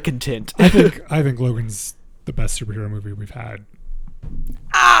 I'm very content. I think Logan's the best superhero movie we've had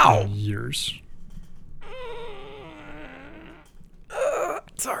Ow! in years.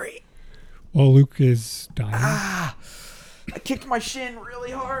 Sorry. Well, Luke is dying. I kicked my shin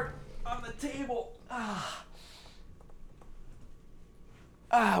really hard on the table.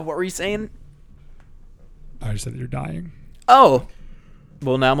 What were you saying? I just said that you're dying. Oh.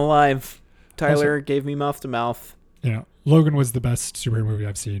 Well, now I'm alive. Tyler gave me mouth to mouth. Yeah, Logan was the best superhero movie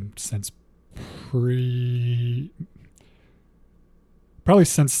I've seen since probably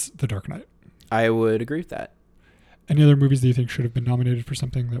since The Dark Knight. I would agree with that. Any other movies that you think should have been nominated for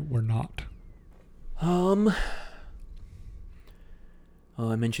something that were not? I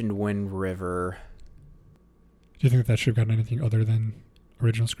mentioned Wind River. Do you think that should have gotten anything other than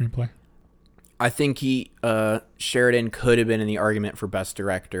original screenplay? I think Sheridan could have been in the argument for best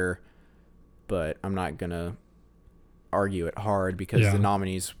director, but I'm not gonna argue it hard because the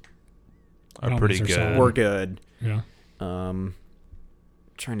nominees are pretty good. solid. were good. Yeah. Trying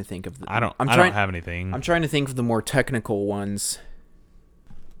to think of I don't have anything. I'm trying to think of the more technical ones.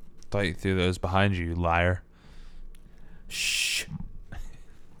 Thought you threw those behind you, liar. Shh.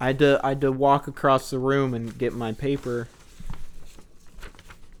 I had to walk across the room and get my paper.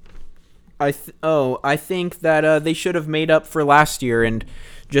 I think that they should have made up for last year and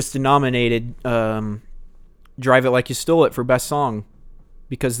just nominated "Drive It Like You Stole It" for best song,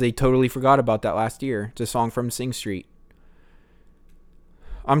 because they totally forgot about that last year. It's a song from Sing Street.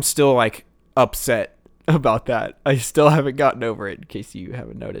 I'm still like upset about that. I still haven't gotten over it, in case you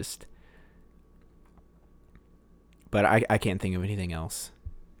haven't noticed. But I can't think of anything else.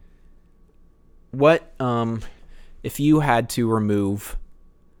 What if you had to remove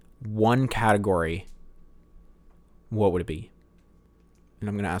one category, what would it be? And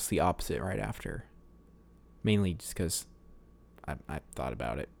I'm going to ask the opposite right after. Mainly just because I thought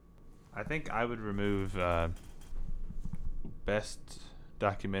about it. I think I would remove best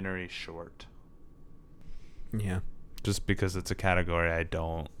documentary short. Yeah. Just because it's a category I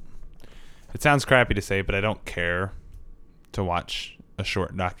don't... It sounds crappy to say, but I don't care to watch a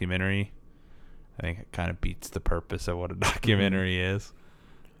short documentary. I think it kind of beats the purpose of what a documentary is.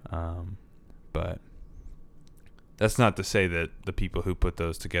 But that's not to say that the people who put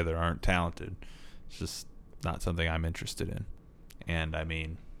those together aren't talented. It's just not something I'm interested in. And I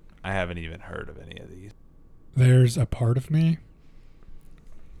mean, I haven't even heard of any of these. There's a part of me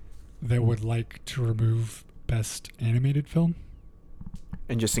that would like to remove best animated film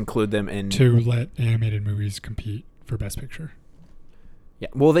And just include them in... to let animated movies compete for best picture. Yeah.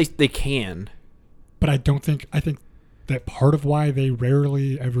 Well, they can. But I think that part of why they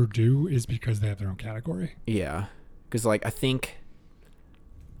rarely ever do is because they have their own category. Yeah. Because, like, I think...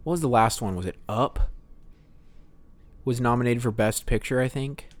 What was the last one? Was it Up? Was nominated for Best Picture, I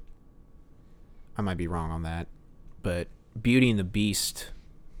think. I might be wrong on that. But Beauty and the Beast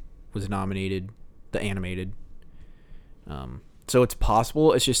was nominated, the animated. So it's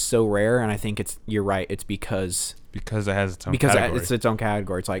possible. It's just so rare, and I think you're right. It's because it has its own category. It's its own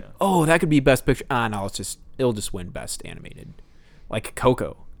category. It's like, oh, that could be Best Picture. No, it'll just win Best Animated. Like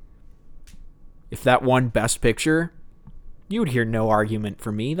Coco. If that won Best Picture, you would hear no argument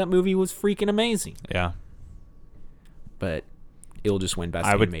from me. That movie was freaking amazing. Yeah. But it'll just win Best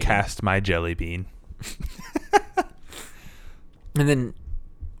Animated. I would cast my jelly bean. And then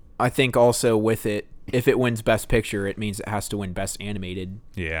I think also with it, if it wins Best Picture, it means it has to win Best Animated.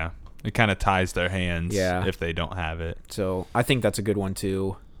 Yeah. It kind of ties their hands if they don't have it. So I think that's a good one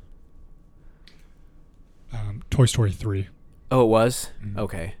too. Toy Story 3. Oh, it was? Mm-hmm.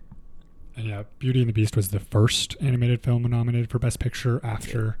 Okay. And yeah, Beauty and the Beast was the first animated film nominated for Best Picture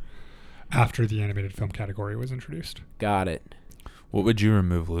after the animated film category was introduced. Got it. What would you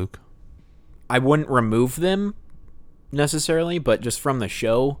remove, Luke? I wouldn't remove them necessarily, but just from the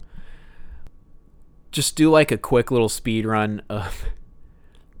show, just do like a quick little speed run of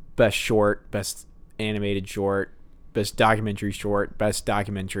best short, best animated short, best documentary short, best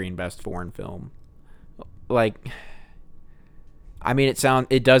documentary, and best foreign film. Like, I mean,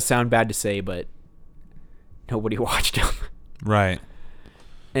 it does sound bad to say, but nobody watched them. Right.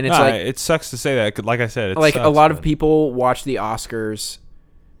 And it's like, it sucks to say that. Like I said, like a lot of people watch the Oscars,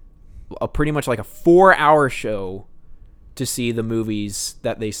 pretty much like a 4-hour show, to see the movies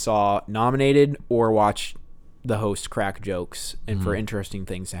that they saw nominated or watch the host crack jokes and for interesting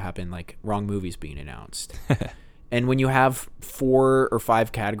things to happen, like wrong movies being announced. And when you have 4 or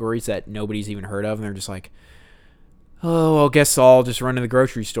 5 categories that nobody's even heard of, and they're just like, oh, well, I guess I'll just run to the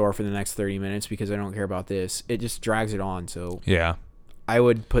grocery store for the next 30 minutes because I don't care about this. It just drags it on. So yeah, I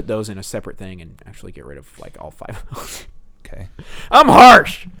would put those in a separate thing and actually get rid of like all 5 of those. Okay. I'm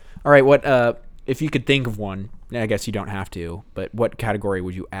harsh. All right. What, if you could think of one, I guess you don't have to, but what category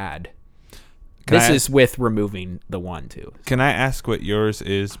would you add? This is with removing the one too. Can I ask what yours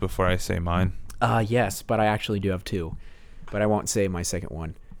is before I say mine? Yes, but I actually do have 2, but I won't say my second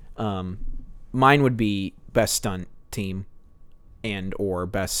one. Mine would be best stunt team and or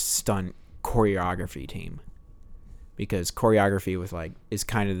best stunt choreography team, because choreography is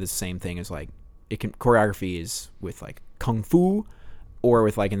kind of the same thing as choreography is with like kung fu or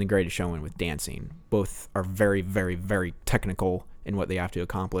with like in The Greatest Showman with dancing. Both are very, very, very technical in what they have to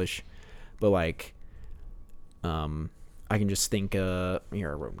accomplish. But like, I can just think, here,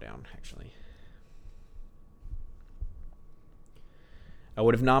 I wrote them down actually. I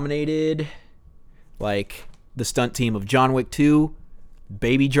would have nominated like the stunt team of John Wick 2,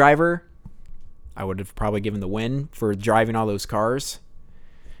 Baby Driver. I would have probably given the win for driving all those cars.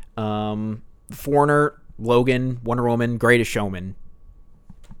 Foreigner, Logan, Wonder Woman, Greatest Showman.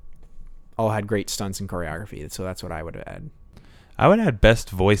 All had great stunts and choreography, so that's what I would add. I would add best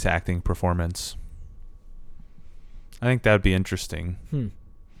voice acting performance. I think that would be interesting.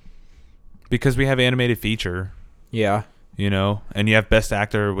 Because we have animated feature, Yeah. and you have best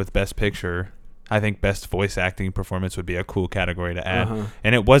actor with best picture. I think best voice acting performance would be a cool category to add.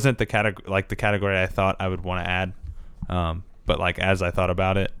 And it wasn't the category I thought I would want to add. But like as I thought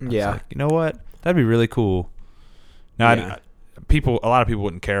about it, I was like, you know what? That'd be really cool. Now, Yeah. a lot of people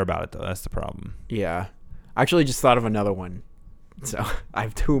wouldn't care about it though. That's the problem. Yeah. I actually just thought of another one. So I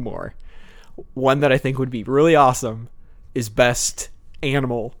have two more. One that I think would be really awesome is best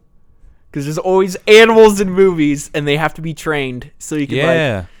animal. Because there's always animals in movies and they have to be trained. So you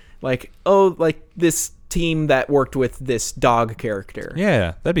can like this team that worked with this dog character.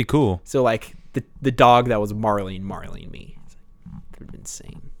 Yeah, that'd be cool. So like the dog that was Marlene me. That would be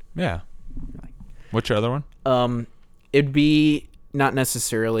insane. Yeah. What's your other one? It'd be not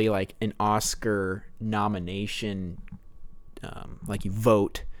necessarily like an Oscar nomination, like you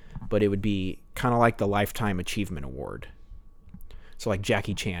vote, but it would be kind of like the Lifetime Achievement Award. So like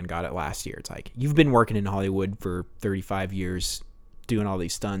Jackie Chan got it last year. It's like, you've been working in Hollywood for 35 years doing all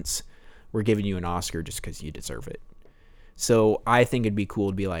these stunts. We're giving you an Oscar just because you deserve it. So I think it'd be cool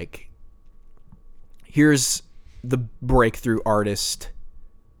to be like, here's the breakthrough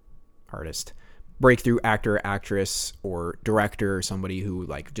breakthrough actor, actress, or director, or somebody who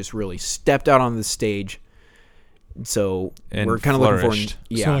like just really stepped out on the stage. So And we're kind of looking flourished. for,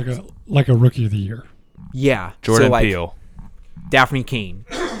 yeah, So like a rookie of the year. yeah, Jordan so like Peele. Daphne Keane.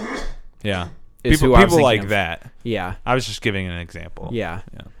 Yeah. Is People who I was thinking like of. that. Yeah, I was just giving an example. yeah.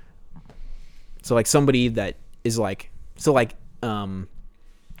 Yeah. So like somebody that is like, Jordan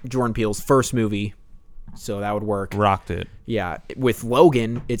Peele's first movie. So that would work. Rocked it. Yeah, with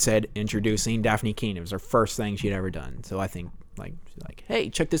Logan, it said introducing Daphne Keane. It was her first thing she'd ever done. So I think like, hey,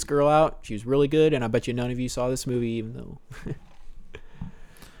 check this girl out. She was really good, and I bet you none of you saw this movie, even though.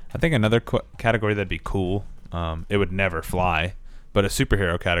 I think another category that'd be cool. It would never fly, but a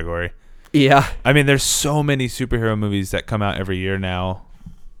superhero category. Yeah. I mean, there's so many superhero movies that come out every year now.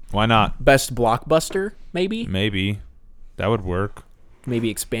 Why not? Best blockbuster, maybe. Maybe that would work. Maybe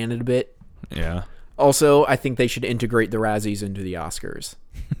expanded a bit. Yeah, Also, I think they should integrate the Razzies into the Oscars.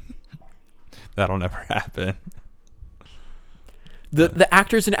 that'll never happen. The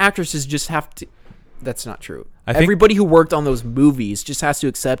actors and actresses just have to. That's not true. I think- Everybody who worked on those movies just has to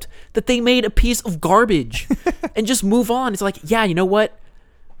accept that they made a piece of garbage and just move on. It's like, yeah, you know what?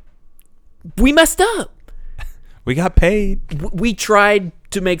 We messed up. We got paid. We tried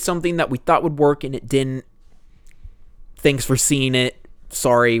to make something that we thought would work and it didn't. Thanks for seeing it.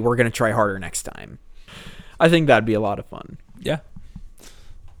 Sorry, we're going to try harder next time. I think that'd be a lot of fun. Yeah.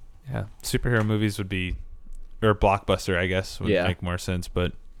 Yeah. Superhero movies would be, or blockbuster, I guess, would Yeah. make more sense.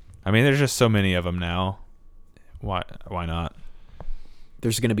 But I mean, there's just so many of them now. Why not?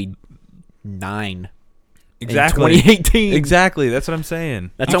 There's going to be 9 Exactly. in 2018. Exactly. That's what I'm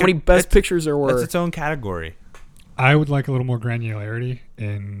saying. That's You how many can- best pictures there That's were. its own category. I would like a little more granularity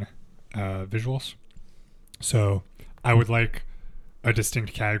in visuals. So I would like a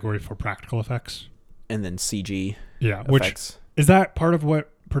distinct category for practical effects. And then CG Yeah, effects. which is that part of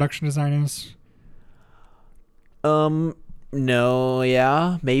what production design is? No,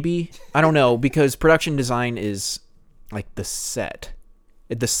 yeah, maybe. I don't know, because production design is like the sets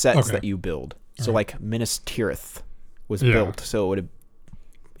Okay. that you build. So Alright. like Minas Tirith was Yeah. built, so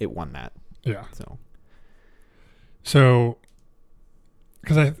it won that. Yeah. So So,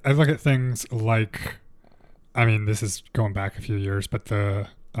 because I look at things like, I mean, this is going back a few years, but the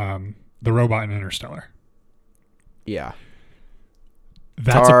robot in Interstellar. yeah,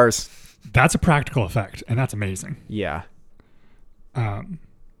 That's Tars. a practical effect, and that's amazing. Yeah, Um,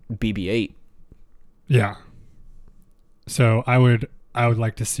 BB-8. yeah. So I would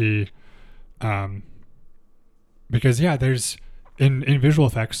like to see, because there's in visual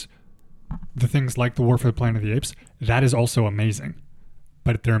effects, the things like the War for the Planet of the Apes, that is also amazing,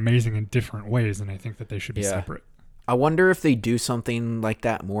 but they're amazing in different ways, and I think that they should be Yeah. separate. I wonder if they do something like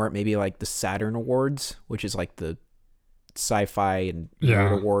that more at maybe like the Saturn Awards, which is like the sci-fi and Yeah.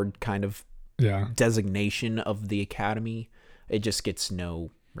 nerd award kind of Yeah, designation of the Academy. It just gets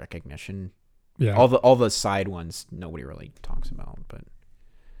no recognition. yeah. All the side ones nobody really talks about, but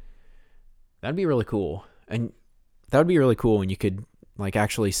that'd be really cool. And that would be really cool when you could like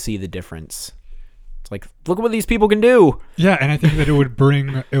actually see the difference. It's like, look at what these people can do. Yeah, and I think that it would bring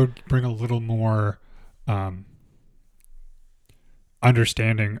a little more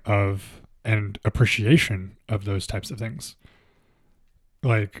understanding of and appreciation of those types of things.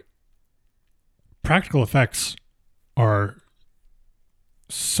 Like, practical effects are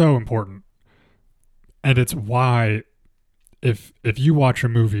so important, and it's why if you watch a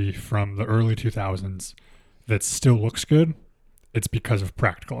movie from the early 2000s that still looks good, it's because of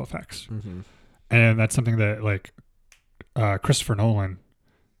practical effects. And that's something that, like, Christopher Nolan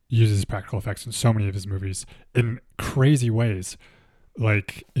uses practical effects in so many of his movies in crazy ways.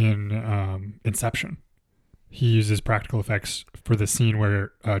 Like in Inception, he uses practical effects for the scene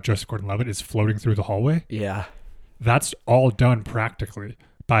where Joseph Gordon-Levitt is floating through the hallway. Yeah. That's all done practically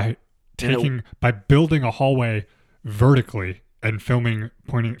by building a hallway vertically and pointing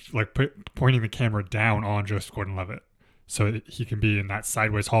the camera down on Joseph Gordon-Levitt so that he can be in that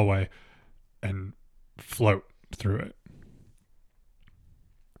sideways hallway and float through it.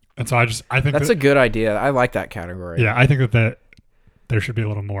 And so I think that's a good idea. I like that category. Yeah, I think that there should be a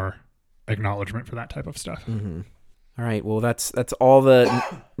little more acknowledgement for that type of stuff. Mm-hmm. All right. Well, that's all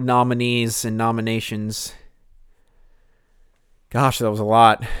the nominees and nominations. Gosh, that was a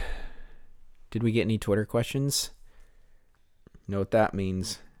lot. Did we get any Twitter questions? You know what that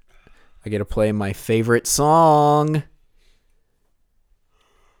means. I get to play my favorite song.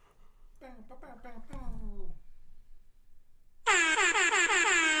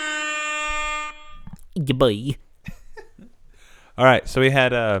 Yeah, boy. All right, so we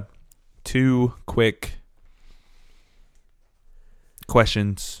had 2 quick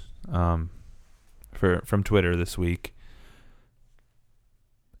questions from Twitter this week.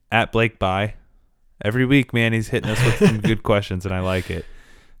 At Blake By. Every week, man, he's hitting us with some good questions, and I like it.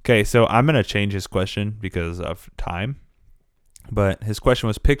 Okay, so I'm going to change his question because of time. But his question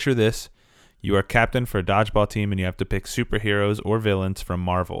was, picture this. You are captain for a dodgeball team, and you have to pick superheroes or villains from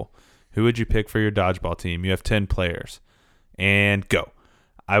Marvel. Who would you pick for your dodgeball team? You have 10 players. And go.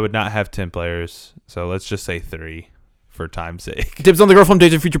 I would not have 10 players, so let's just say 3 for time's sake. Dibs on the girl from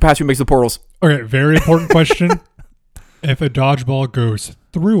Days of Future Past who makes the portals. Okay, very important question. If a dodgeball goes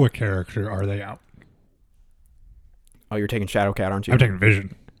through a character, are they out? Oh, you're taking Shadowcat, aren't you? I'm taking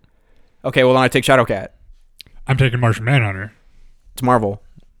Vision. Okay, well then I take Shadowcat. I'm taking Martian Manhunter. It's Marvel.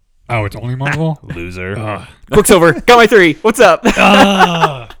 Oh, it's only Marvel? Loser. Quicksilver, got my 3. What's up?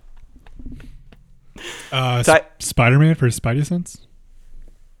 Spider-Man for his Spidey sense?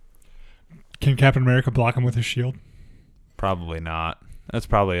 Can Captain America block him with his shield? Probably not. That's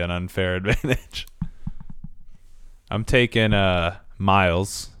probably an unfair advantage. I'm taking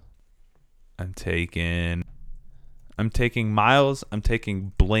Miles. I'm taking Miles. I'm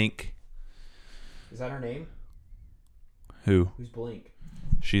taking Blink. Is that her name? Who? Who's Blink?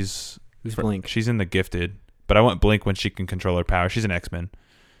 Who's Blink? She's in The Gifted. But I want Blink when she can control her power. She's an X-Men.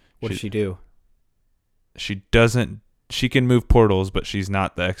 What does she do? She doesn't. She can move portals, but she's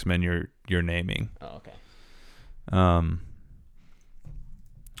not the X-Men you're naming. Oh, okay.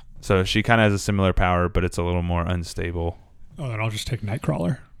 So she kind of has a similar power, but it's a little more unstable. Oh, then I'll just take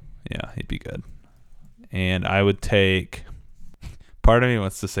Nightcrawler. Yeah, he'd be good. And I would take. Part of me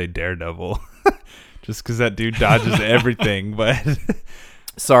wants to say Daredevil, just because that dude dodges everything. But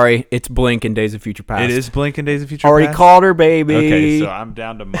sorry, it's Blink in Days of Future Past. it is Blink in Days of Future Already Past? called her, baby. Okay, so I'm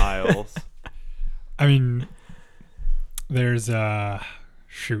down to Miles. I mean, there's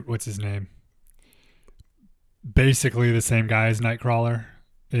what's his name? Basically the same guy as Nightcrawler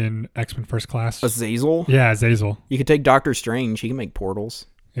in X-Men First Class. Azazel? Yeah, Azazel. You could take Doctor Strange. He can make portals.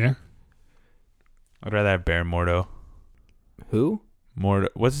 Yeah. I'd rather have Baron Mordo. Who? Mordo.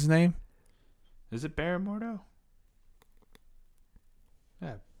 What's his name? Is it Baron Mordo?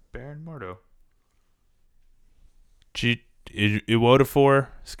 Yeah, Baron Mordo.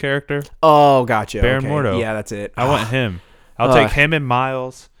 Iwodafor's character. Oh, gotcha. Baron okay. Mordo. Yeah, that's it. I want him. I'll take him and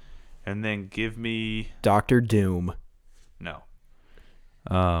Miles, and then give me Doctor Doom.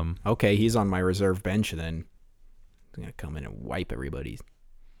 no. Okay, he's on my reserve bench then. I'm gonna come in and wipe everybody.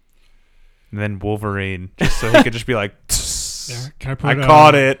 And then Wolverine, just so he could just be like, Yeah. Can I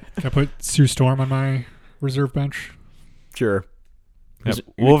caught it. Can I put Sue Storm on my reserve bench? Sure. Yep.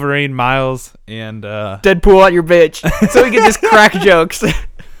 Wolverine, Miles, and Deadpool at your bitch, so we can just crack jokes.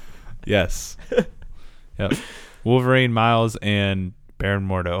 yes. Yep. Wolverine, Miles, and Baron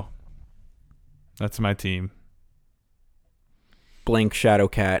Mordo. That's my team. Blink,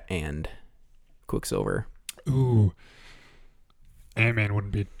 Shadowcat, and Quicksilver. Ooh. Ant-Man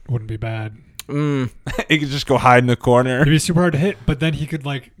wouldn't be bad. He could just go hide in the corner. It'd be super hard to hit, but then he could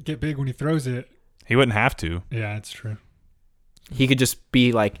like get big when he throws it. He wouldn't have to. Yeah, that's true. He could just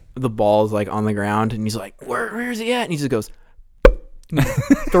be like, the ball's like on the ground, and he's like, where is he at? And he just goes,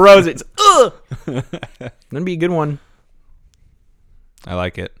 Throws it. Ugh! That'd be a good one. I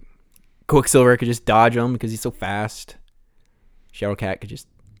like it. Quicksilver could just dodge him because he's so fast. Shadowcat could just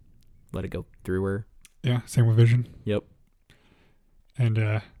let it go through her. Yeah, same with Vision. Yep.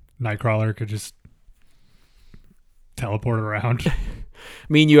 And Nightcrawler could just teleport around.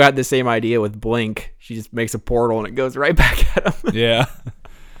 Me and you had the same idea with Blink. She just makes a portal and it goes right back at him. Yeah.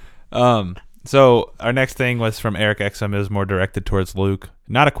 So our next thing was from Eric Exum. It was more directed towards Luke.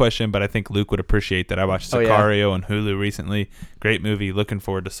 Not a question, but I think Luke would appreciate that. I watched Sicario on Hulu recently. Great movie. Looking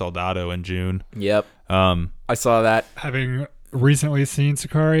forward to Soldado in June. Yep. I saw that. Having recently seen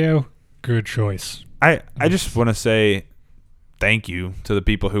Sicario, good choice. I just want to say thank you to the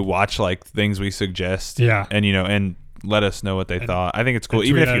people who watch like things we suggest. Yeah. And and let us know what they thought. I think it's cool, and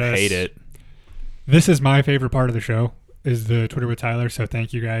even if tweet you at us. hate it. This is my favorite part of the show, is the Twitter with Tyler. So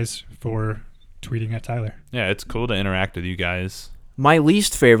thank you guys for tweeting at Tyler. Yeah, it's cool to interact with you guys. My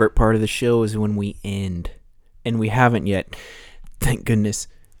least favorite part of the show is when we end, and we haven't yet. Thank goodness.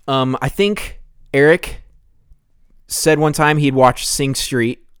 I think Eric said one time he'd watched Sing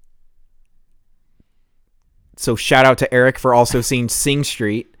Street. So shout out to Eric for also seeing Sing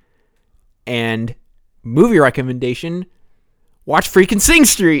Street. And movie recommendation, watch freaking Sing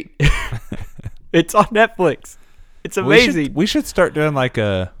Street. It's on Netflix. It's amazing. We should start doing like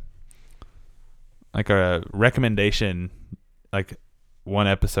a recommendation, like one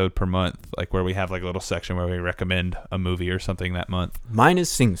episode per month, like where we have like a little section where we recommend a movie or something that month. Mine is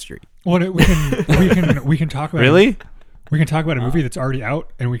Sing Street. Well, we can talk about Really? We can talk about a movie that's already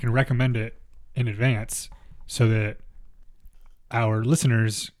out, and we can recommend it in advance so that our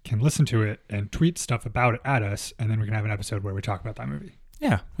listeners can listen to it and tweet stuff about it at us, and then we can have an episode where we talk about that movie.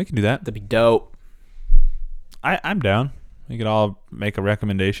 Yeah, we can do that. That'd be dope. I'm down. We could all make a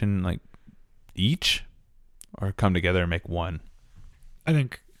recommendation like each, or come together and make one. I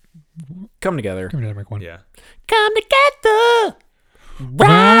think Come together. come together, make one. Yeah. Come together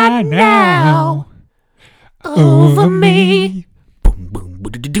Right now, over me.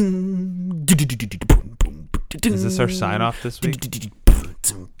 Is this our sign off this week?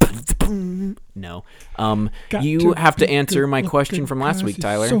 No. Got You have to be answer good my looking question from last 'cause week, it's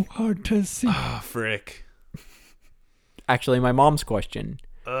Tyler. So hard to see. Oh, frick. Actually, my mom's question.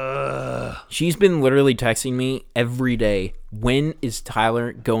 She's been literally texting me every day. When is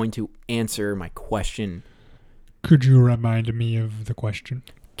Tyler going to answer my question? Could you remind me of the question?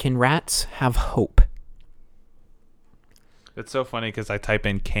 Can rats have hope? It's so funny because I type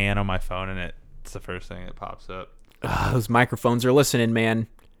in "can" on my phone and it's the first thing that pops up. Those microphones are listening, man.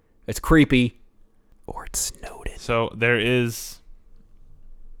 It's creepy. Or it's snowed in. So there is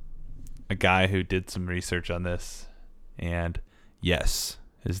a guy who did some research on this, and yes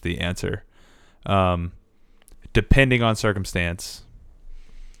is the answer. Depending on circumstance,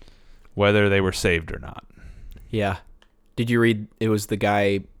 whether they were saved or not. Yeah. Did you read it was the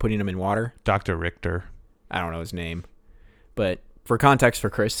guy putting them in water? Dr. Richter. I don't know his name. But for context for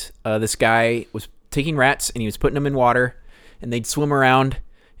Chris, this guy was taking rats and he was putting them in water and they'd swim around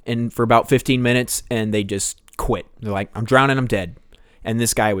and for about 15 minutes and they just quit. They're like, I'm drowning, I'm dead. And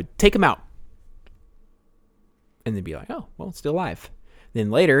this guy would take them out. And they'd be like, oh, well, it's still alive. Then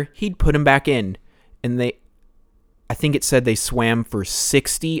later, he'd put them back in. And I think it said they swam for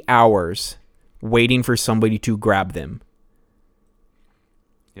 60 hours waiting for somebody to grab them.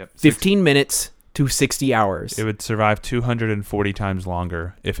 Yep. 15 minutes to 60 hours. It would survive 240 times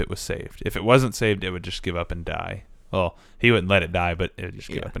longer if it was saved. If it wasn't saved, it would just give up and die. Well, he wouldn't let it die, but it would just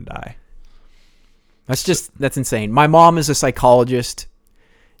give up and die. That's insane. My mom is a psychologist.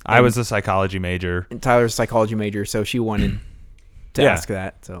 I was a psychology major. And Tyler's a psychology major, so she wanted to ask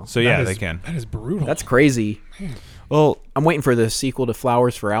that. So Yeah, they can. That is brutal. that's crazy. Well, I'm waiting for the sequel to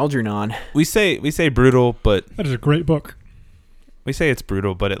Flowers for Algernon. we say brutal, but That is a great book. we say it's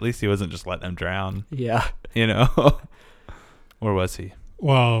brutal, but at least he wasn't just letting them drown, Yeah. you know? Or was he?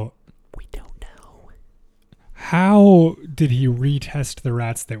 Well, We don't know. how did he retest the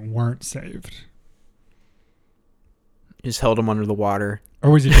rats that weren't saved? Just held them under the water.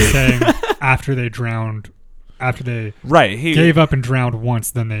 Or was he just saying after they drowned, after they Right. He gave up and drowned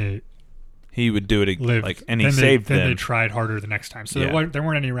once, then they he would do it lived, and he then saved then them. they tried harder the next time. So Yeah. there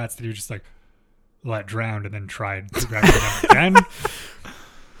weren't any rats that you just like let drown and then tried to grab them again.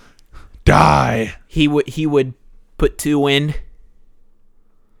 Die. He would put 2 in,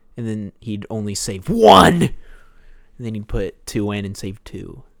 and then he'd only save 1. And then he'd put 2 in and save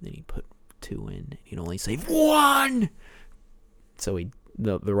 2. Then he'd put 2 in, and he'd only save 1. So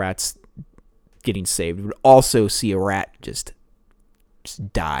the rats getting saved would also see a rat just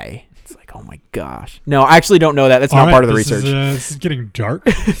just die. It's like, oh my gosh. No, I actually don't know that. That's All not right, part of the this research. This is getting dark.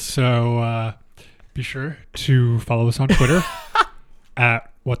 So be sure to follow us on Twitter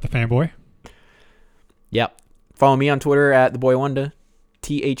at WhatTheFanboy. Yep. Follow me on Twitter at TheBoyWanda.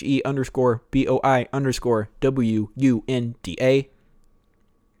 THE_BOI_WUNDA.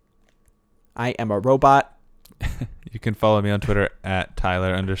 I am a robot. You can follow me on Twitter at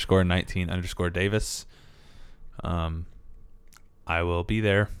Tyler_19_Davis. I will be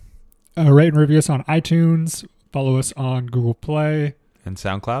there. Rate and review us on iTunes. Follow us on Google Play And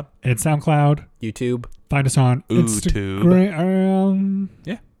SoundCloud. and SoundCloud. YouTube. Find us on YouTube. Instagram.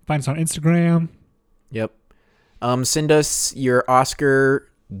 Yeah. Find us on Instagram. Yep. Send us your Oscar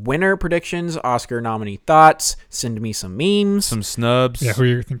winner predictions, Oscar nominee thoughts. Send me some memes. Some snubs. Yeah, who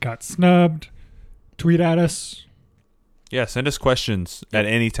you think got snubbed. Tweet at us. Yeah, send us questions at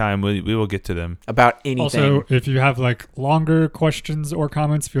any time. We will get to them. About anything. Also, if you have like longer questions or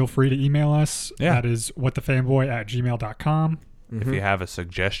comments, feel free to email us. Yeah. That is whatthefanboy@gmail.com. Mhm. If you have a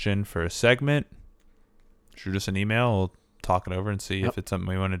suggestion for a segment, shoot us an email. We'll talk it over and see if it's something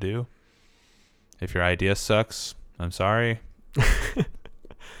we want to do. If your idea sucks, I'm sorry.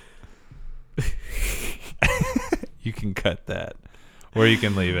 You can cut that, or you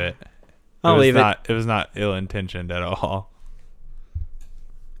can leave it. I'll leave it. It was not ill-intentioned at all.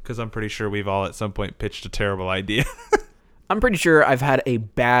 Because I'm pretty sure we've all at some point pitched a terrible idea. I'm pretty sure I've had a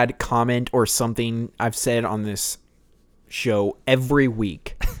bad comment or something I've said on this show every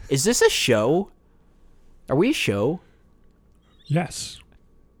week. Is this a show? Are we a show? Yes.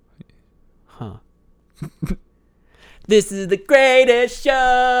 Huh. This is the greatest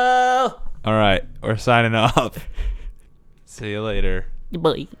show. All right, we're signing off. See you later.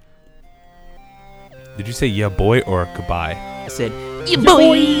 Boy. Did you say yeah boy or goodbye? I said, yeah,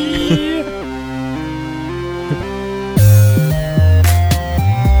 boy.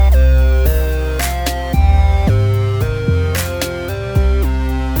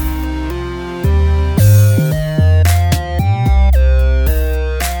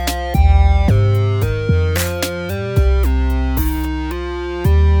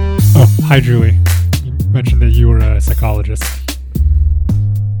 Oh, hi, Julie. You mentioned that you were a psychologist.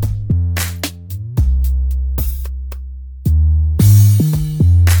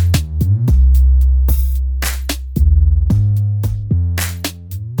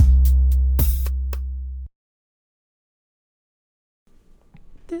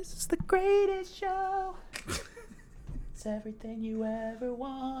 This is the greatest show. It's everything you ever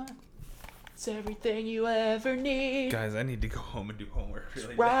want. It's everything you ever need. Guys, I need to go home and do homework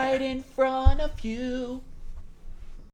really Right in front of you.